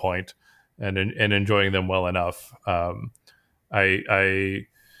at some point and enjoying them well enough. I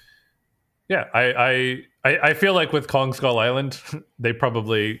feel like with Kong Skull Island,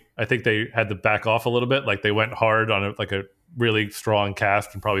 I think they had to back off a little bit. Like they went hard on a really strong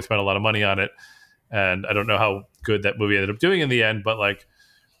cast and probably spent a lot of money on it. And I don't know how good that movie ended up doing in the end, but let's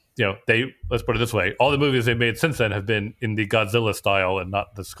put it this way. All the movies they've made since then have been in the Godzilla style and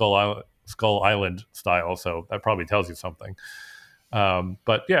not the Skull Island style. So that probably tells you something.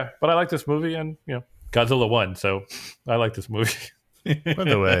 But I like this movie, and Godzilla won. So I like this movie. By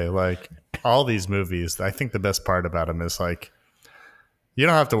the way, like all these movies, I think the best part about them is like you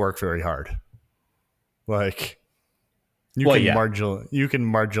don't have to work very hard. Like you can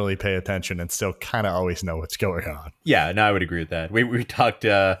marginally pay attention and still kind of always know what's going on. Yeah, no, I would agree with that. We talked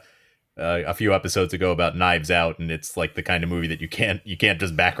a few episodes ago about Knives Out, and it's like the kind of movie that you can't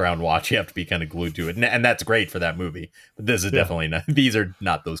just background watch. You have to be kind of glued to it, and that's great for that movie. But this is definitely not. These are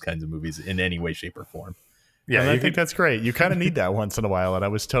not those kinds of movies in any way, shape, or form. Yeah, I think that's great. You kind of need that once in a while, and I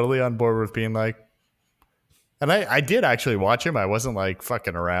was totally on board with being like, and I did actually watch him. I wasn't like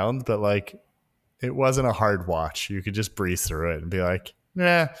fucking around, but like it wasn't a hard watch. You could just breeze through it and be like,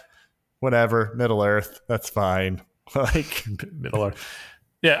 whatever, Middle Earth, that's fine. Like Middle Earth.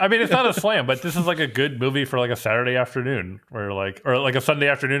 Yeah, I mean, it's not a slam, but this is like a good movie for like a Saturday afternoon, or like a Sunday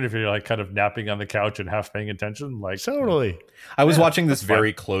afternoon if you're like kind of napping on the couch and half paying attention. Like totally. I was watching this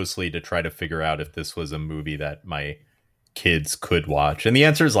very closely to try to figure out if this was a movie that my kids could watch, and the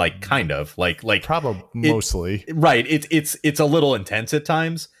answer is like kind of like probably mostly right. It's a little intense at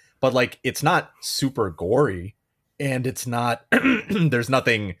times, but like it's not super gory, and it's not. There's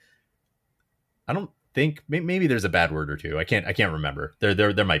nothing. I don't think maybe there's a bad word or two. I can't remember.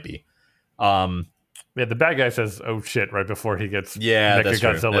 There might be. The bad guy says "oh shit" right before he gets that's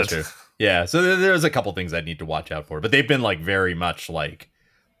true. That's true. Yeah, so there's a couple things I need to watch out for, but they've been like very much like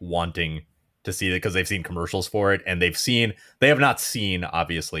wanting to see it because they've seen commercials for it, and they have not seen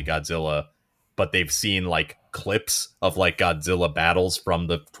obviously Godzilla, but they've seen like clips of like Godzilla battles from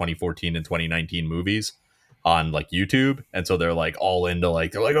the 2014 and 2019 movies on like YouTube, and so they're like all into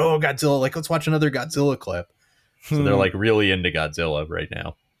like they're like, oh, Godzilla, like let's watch another Godzilla clip. So they're like really into Godzilla right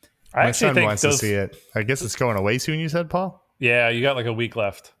now. My son wants to see it. I guess it's going away soon, you said, Paul? Yeah, you got like a week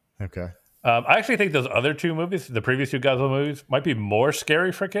left. Okay. I actually think those other 2 movies, the previous 2 Godzilla movies, might be more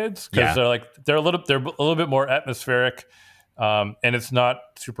scary for kids because they're a little bit more atmospheric, and it's not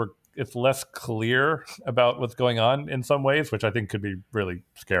super. It's less clear about what's going on in some ways, which I think could be really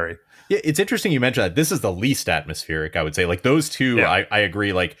scary. Yeah, it's interesting you mentioned that. This is the least atmospheric, I would say. Like those 2, yeah. I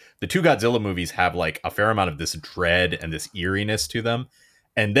agree. Like the 2 Godzilla movies have like a fair amount of this dread and this eeriness to them.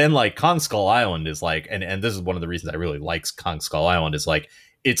 And then like Kong Skull Island is like, and this is one of the reasons I really like Kong Skull Island is like,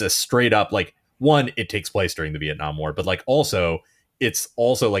 it's a straight up like, one, it takes place during the Vietnam War, but like also it's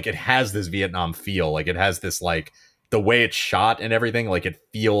also like it has this Vietnam feel. Like it has this like the way it's shot and everything, like it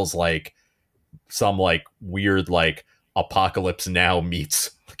feels like some like weird like Apocalypse Now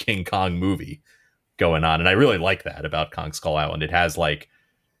meets King Kong movie going on. And I really like that about Kong Skull Island. It has like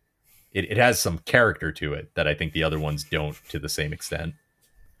it has some character to it that I think the other ones don't to the same extent.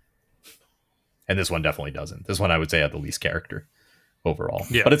 And this one definitely doesn't. This one I would say had the least character overall.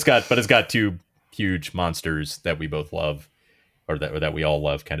 Yeah. But it's got 2 huge monsters that we both love, or that we all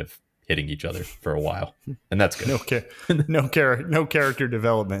love, kind of hitting each other for a while, and that's good. No character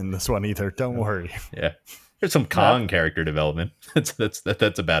development in this one either. Don't worry. Yeah, there's some Kong character development.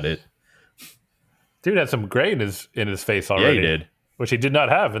 That's about it. Dude had some gray in his face already. Yeah, he did, which he did not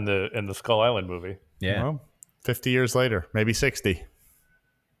have in the Skull Island movie. Yeah, well, 50 years later, maybe 60.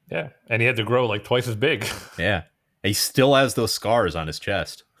 Yeah, and he had to grow like twice as big. Yeah, he still has those scars on his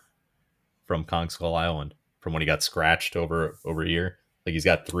chest from Kong Skull Island from when he got scratched over here. Like he's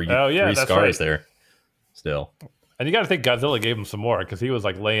got three that's scars right. there still. And you got to think Godzilla gave him some more because he was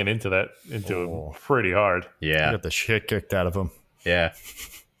like laying into him pretty hard. He Yeah. got the shit kicked out of him. Yeah.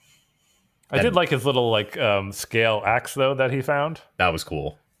 I did like his little like scale axe though that he found. That was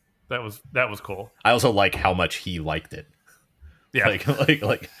cool. That was cool. I also like how much he liked it. Yeah.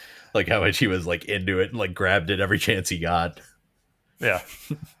 Like how much he was like into it and like grabbed it every chance he got. Yeah.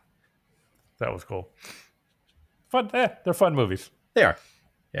 That was cool. Fun. They're fun movies. They are.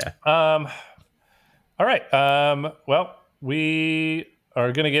 Yeah. All right. Well, we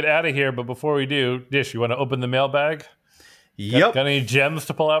are going to get out of here, but before we do, Dish, you want to open the mailbag? Yep. Got any gems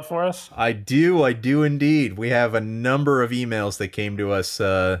to pull out for us? I do indeed. We have a number of emails that came to us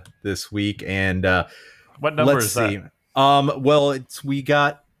this week, and What number let's is see. that? Well, we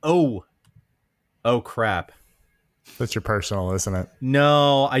got oh crap. That's your personal, isn't it?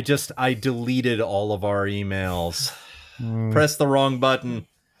 No, I deleted all of our emails. Press the wrong button.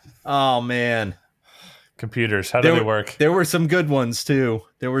 Oh man. Computers, how do they work? There were some good ones too.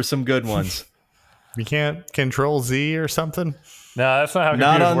 There were some good ones. You can't Control Z or something? No, that's not how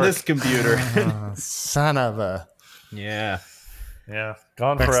computers Not on work. this computer. Son of a... Yeah. Yeah,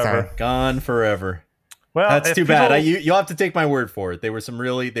 gone Next forever. time. Gone forever. Well, That's if too bad. people- You'll have to take my word for it. They were some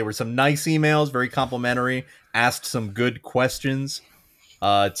nice emails, very complimentary, asked some good questions.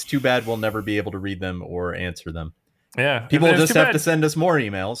 It's too bad we'll never be able to read them or answer them. Yeah, People and it's just too have bad- to send us more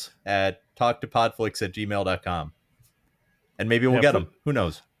emails at talktopodflix@gmail.com. And maybe we'll get them. Who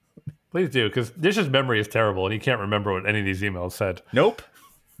knows? Please do, because Dish's memory is terrible, and he can't remember what any of these emails said. Nope.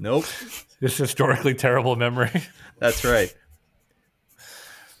 This historically terrible memory. That's right.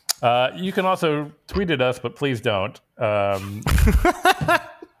 You can also tweet at us, but please don't. At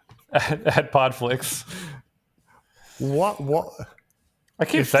Podflix. What? I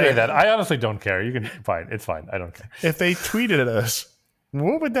keep saying that. I honestly don't care. You can fine. It's fine. I don't care. If they tweeted at us,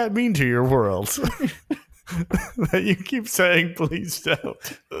 what would that mean to your world? That you keep saying, please don't.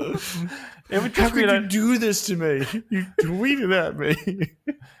 It would How just be could you that. do this to me? You tweeted at me.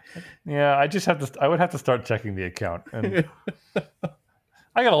 Yeah, I just have to. I would have to start checking the account, and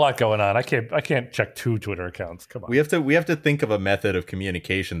I got a lot going on. I can't check 2 Twitter accounts. Come on. We have to think of a method of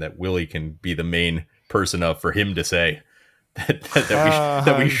communication that Willie can be the main person of for him to say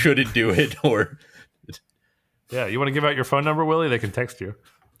that we shouldn't do it, or Yeah, you want to give out your phone number, Willie? They can text you.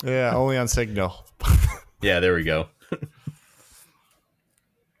 Yeah, only on Signal. yeah, there we go.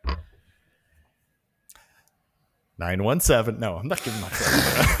 917. No, I'm not giving my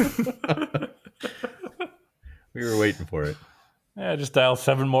phone. We were waiting for it. Yeah, just dial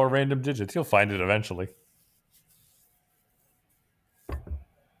 7 more random digits. You'll find it eventually.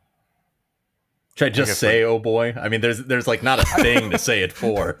 Should I just say, oh boy? I mean, there's like not a thing to say it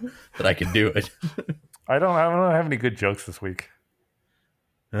for that I can do it. I don't have any good jokes this week.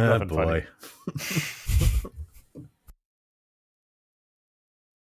 Oh Nothing boy. funny.